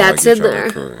just they don't that's like each in other. there.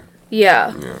 Clearly.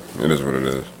 Yeah. Yeah, it is what it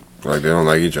is. Like, they don't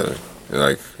like each other.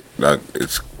 Like, that,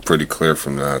 it's pretty clear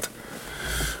from that,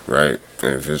 right?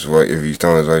 And if he's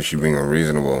telling his wife she's being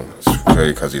unreasonable, it's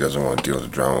clearly because he doesn't want to deal with the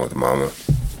drama with mama.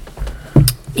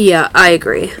 Yeah, I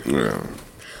agree. Yeah.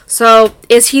 So,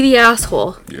 is he the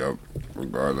asshole? Yep.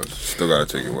 Regardless, still gotta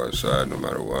take your wife's side no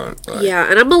matter what. Like, yeah,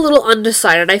 and I'm a little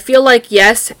undecided. I feel like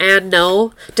yes and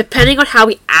no, depending on how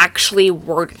he actually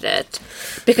worded it.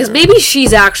 Because maybe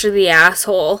she's actually the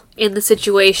asshole in the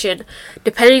situation,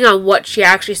 depending on what she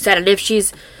actually said. And if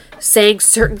she's saying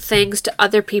certain things to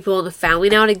other people in the family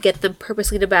now to get them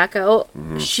purposely to back out,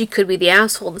 she could be the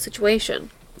asshole in the situation.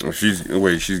 She's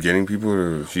getting people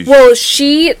to... he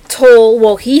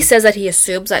says that he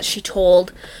assumes that she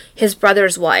told his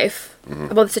brother's wife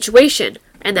about the situation,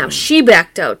 and now she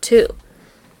backed out too.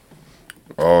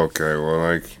 Oh, okay, well,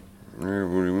 like, what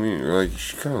do you mean? Like,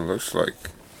 she kind of looks like...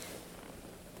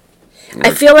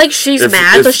 I feel like she's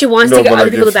mad, so she wants to get other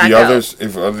people to back out.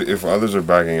 If others are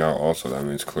backing out also, that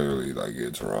means clearly, like,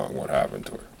 it's wrong what happened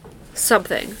to her.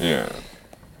 Something. Yeah.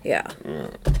 Yeah.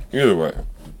 Either way,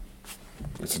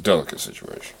 it's a delicate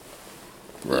situation.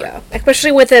 Right. Yeah.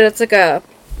 Especially with it's like a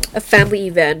family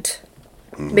event.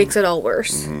 Makes it all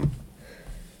worse.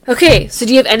 Okay, so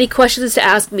do you have any questions to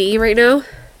ask me right now?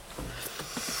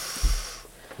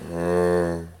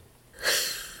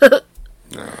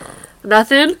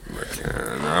 Nothing?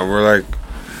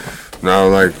 Now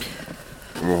I'm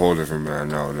a whole different man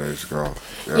nowadays, girl.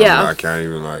 Yeah. I can't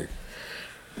even, like...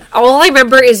 All I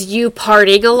remember is you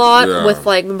partying a lot with,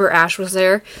 like, remember Ash was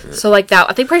there? Yeah. So, like, that,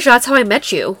 I think pretty sure that's how I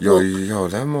met you. Yo,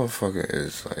 that motherfucker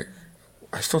is, like,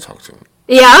 I still talk to him.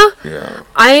 Yeah? Yeah.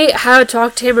 I haven't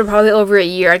talked to him in probably over a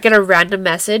year. I'd get a random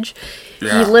message.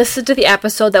 Yeah. He listened to the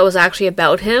episode that was actually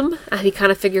about him, and he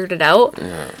kind of figured it out.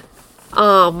 Yeah.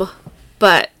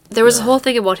 But there was a whole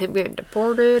thing about him getting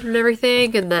deported and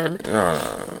everything, and then...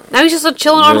 now he's just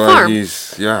chilling on a farm.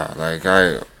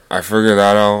 I figured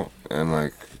that out, and,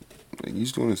 like,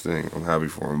 he's doing his thing. I'm happy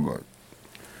for him, but...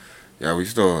 Yeah, we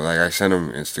still... Like, I send him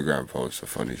Instagram posts of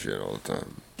funny shit all the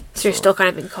time. So you're still kind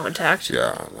of in contact?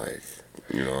 Yeah, like...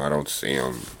 You know, I don't see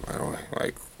him. I don't,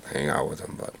 like, hang out with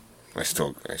him, but I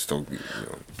still, you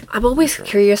know. I'm always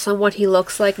curious on what he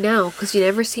looks like now, because you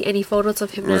never see any photos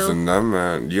of him now. Listen, that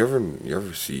man, you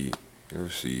ever see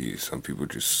some people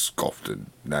just sculpted?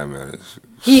 That man is...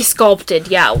 He's sculpted,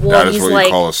 yeah. Well, that is what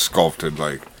you call a sculpted,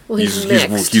 like... Well, he's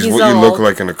what you look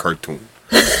like in a cartoon.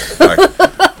 Like,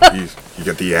 you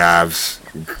get the abs,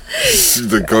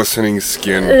 the glistening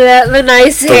skin, the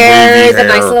nice hair, the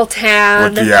nice little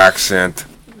tan, with the accent,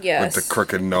 yes, with the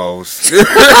crooked nose.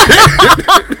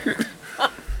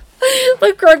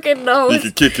 The crooked nose. He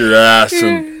could kick your ass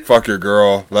and fuck your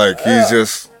girl. Like, he's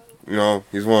just, you know,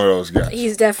 he's one of those guys.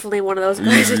 He's definitely one of those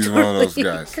guys. He's one of those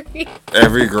guys.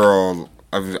 Every girl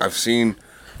I've seen,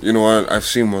 you know what? I've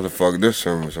seen motherfuckers. There's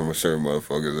some certain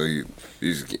motherfuckers.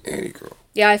 He's any girl.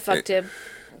 Yeah, I fucked him.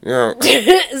 Yeah.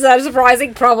 Is that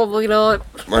surprising? Probably not.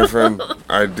 My friend,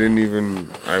 I didn't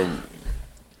even...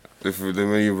 the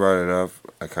minute you brought it up,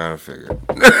 I kind of figured.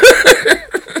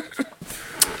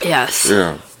 Yes.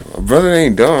 Yeah. My brother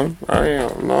ain't dumb. I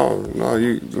am. No,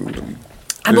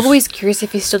 I'm always curious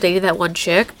if he's still dating that one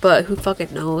chick, but who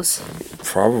fucking knows?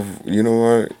 Probably. You know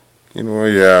what?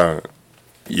 Yeah.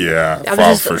 Yeah,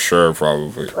 for sure,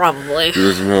 probably. Probably.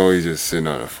 Because he's just sitting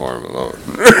on a farm alone.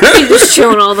 He's just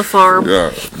chilling on the farm.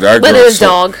 Yeah, that with girl his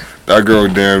dog. That girl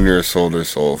damn near sold her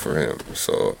soul for him.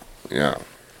 So, yeah.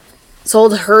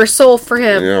 Sold her soul for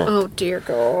him? Yeah. Oh, dear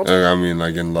God. I mean,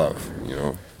 like, in love,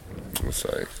 It's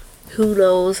like... Who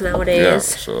knows nowadays? Yeah,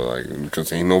 so, like,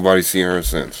 because ain't nobody seen her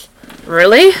since.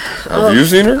 Really? Have you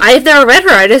seen her? I've never met her.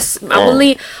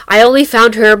 I only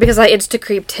found her because I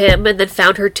insta-creeped him and then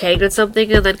found her tagged in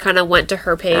something and then kind of went to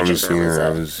her page. I haven't and seen her. I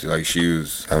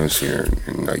haven't seen her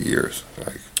in like years.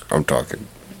 Like, I'm talking.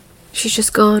 She's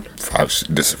just gone. She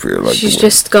disappeared. Like, she's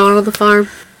just gone on the farm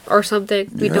or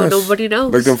something. We don't. Nobody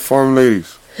knows. Like them farm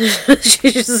ladies.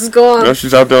 She's just gone. Yeah,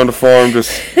 she's out there on the farm.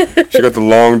 She got the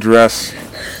long dress.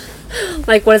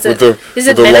 Like, what is it? Is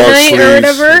it Mennonite or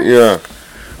whatever? Yeah.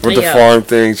 With the farm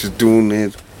thing, just doing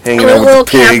it, hanging out with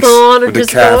the pigs, on with the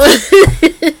calves.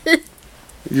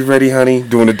 You ready, honey?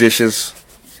 Doing the dishes.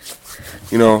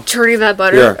 Churning that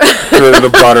butter. Yeah, churning the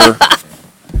butter.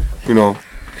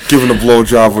 Giving a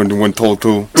blowjob when told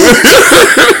to.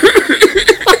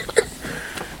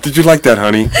 Did you like that,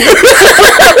 honey?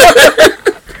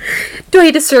 Do I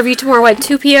need to serve you tomorrow at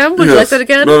 2 p.m.? Would you like that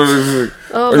again? No.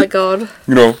 Oh my God.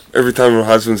 Every time her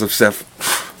husband's upset,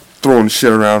 throwing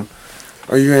shit around.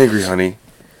 Are you angry, honey?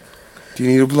 Do you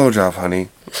need a blowjob, honey?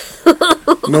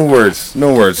 No words,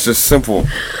 just simple.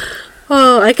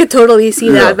 Oh, I could totally see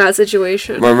that in that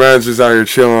situation. My man's just out here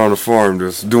chilling on the farm,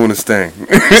 just doing his thing.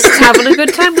 Just having a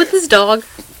good time with his dog.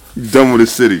 Done with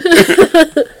his city.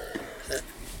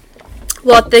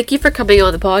 Well, thank you for coming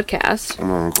on the podcast.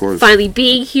 Of course. Finally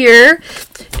being here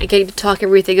and getting to talk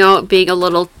everything out, being a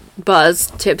little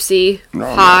buzzed, tipsy,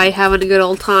 high, having a good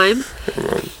old time.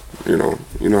 You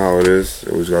know how it is.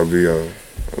 It always gotta be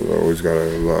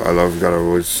I gotta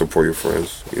always support your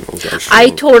friends. I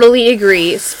totally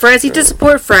agree. Friends need to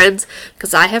support friends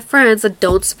because I have friends that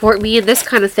don't support me in this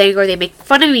kind of thing, or they make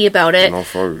fun of me about it.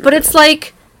 But it's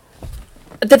like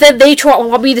then they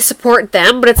want me to support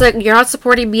them, but it's like you're not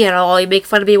supporting me at all. You make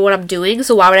fun of me what I'm doing,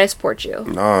 so why would I support you?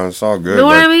 Nah, it's all good. You know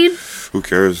what I mean? Who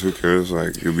cares?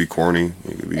 Like, it could be corny.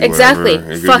 It could be exactly.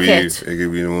 Whatever. Fuck it. It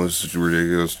could be the most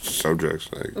ridiculous subjects.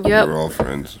 Like, we're all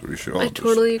friends. We should all. I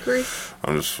totally agree.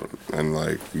 We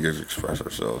get to express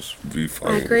ourselves, be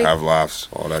funny, have laughs,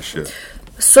 all that shit.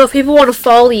 So if people want to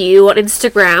follow you on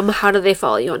Instagram, how do they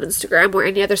follow you on Instagram or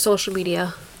any other social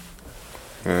media?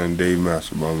 And Dave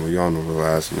Masterbomber, y'all know the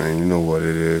last name. You know what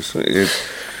it is.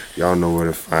 Y'all know where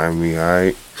to find me,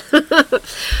 alright?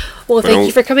 Well, thank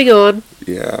you for coming on.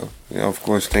 Yeah, of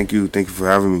course. Thank you for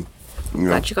having me.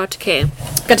 Glad you got to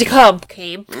come.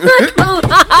 Came.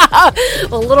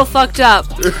 A little fucked up.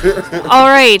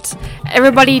 Alright.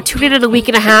 Everybody tune in a week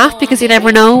and a half because you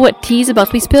never know what tea's about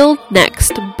to be spilled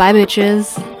next. Bye,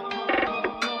 bitches.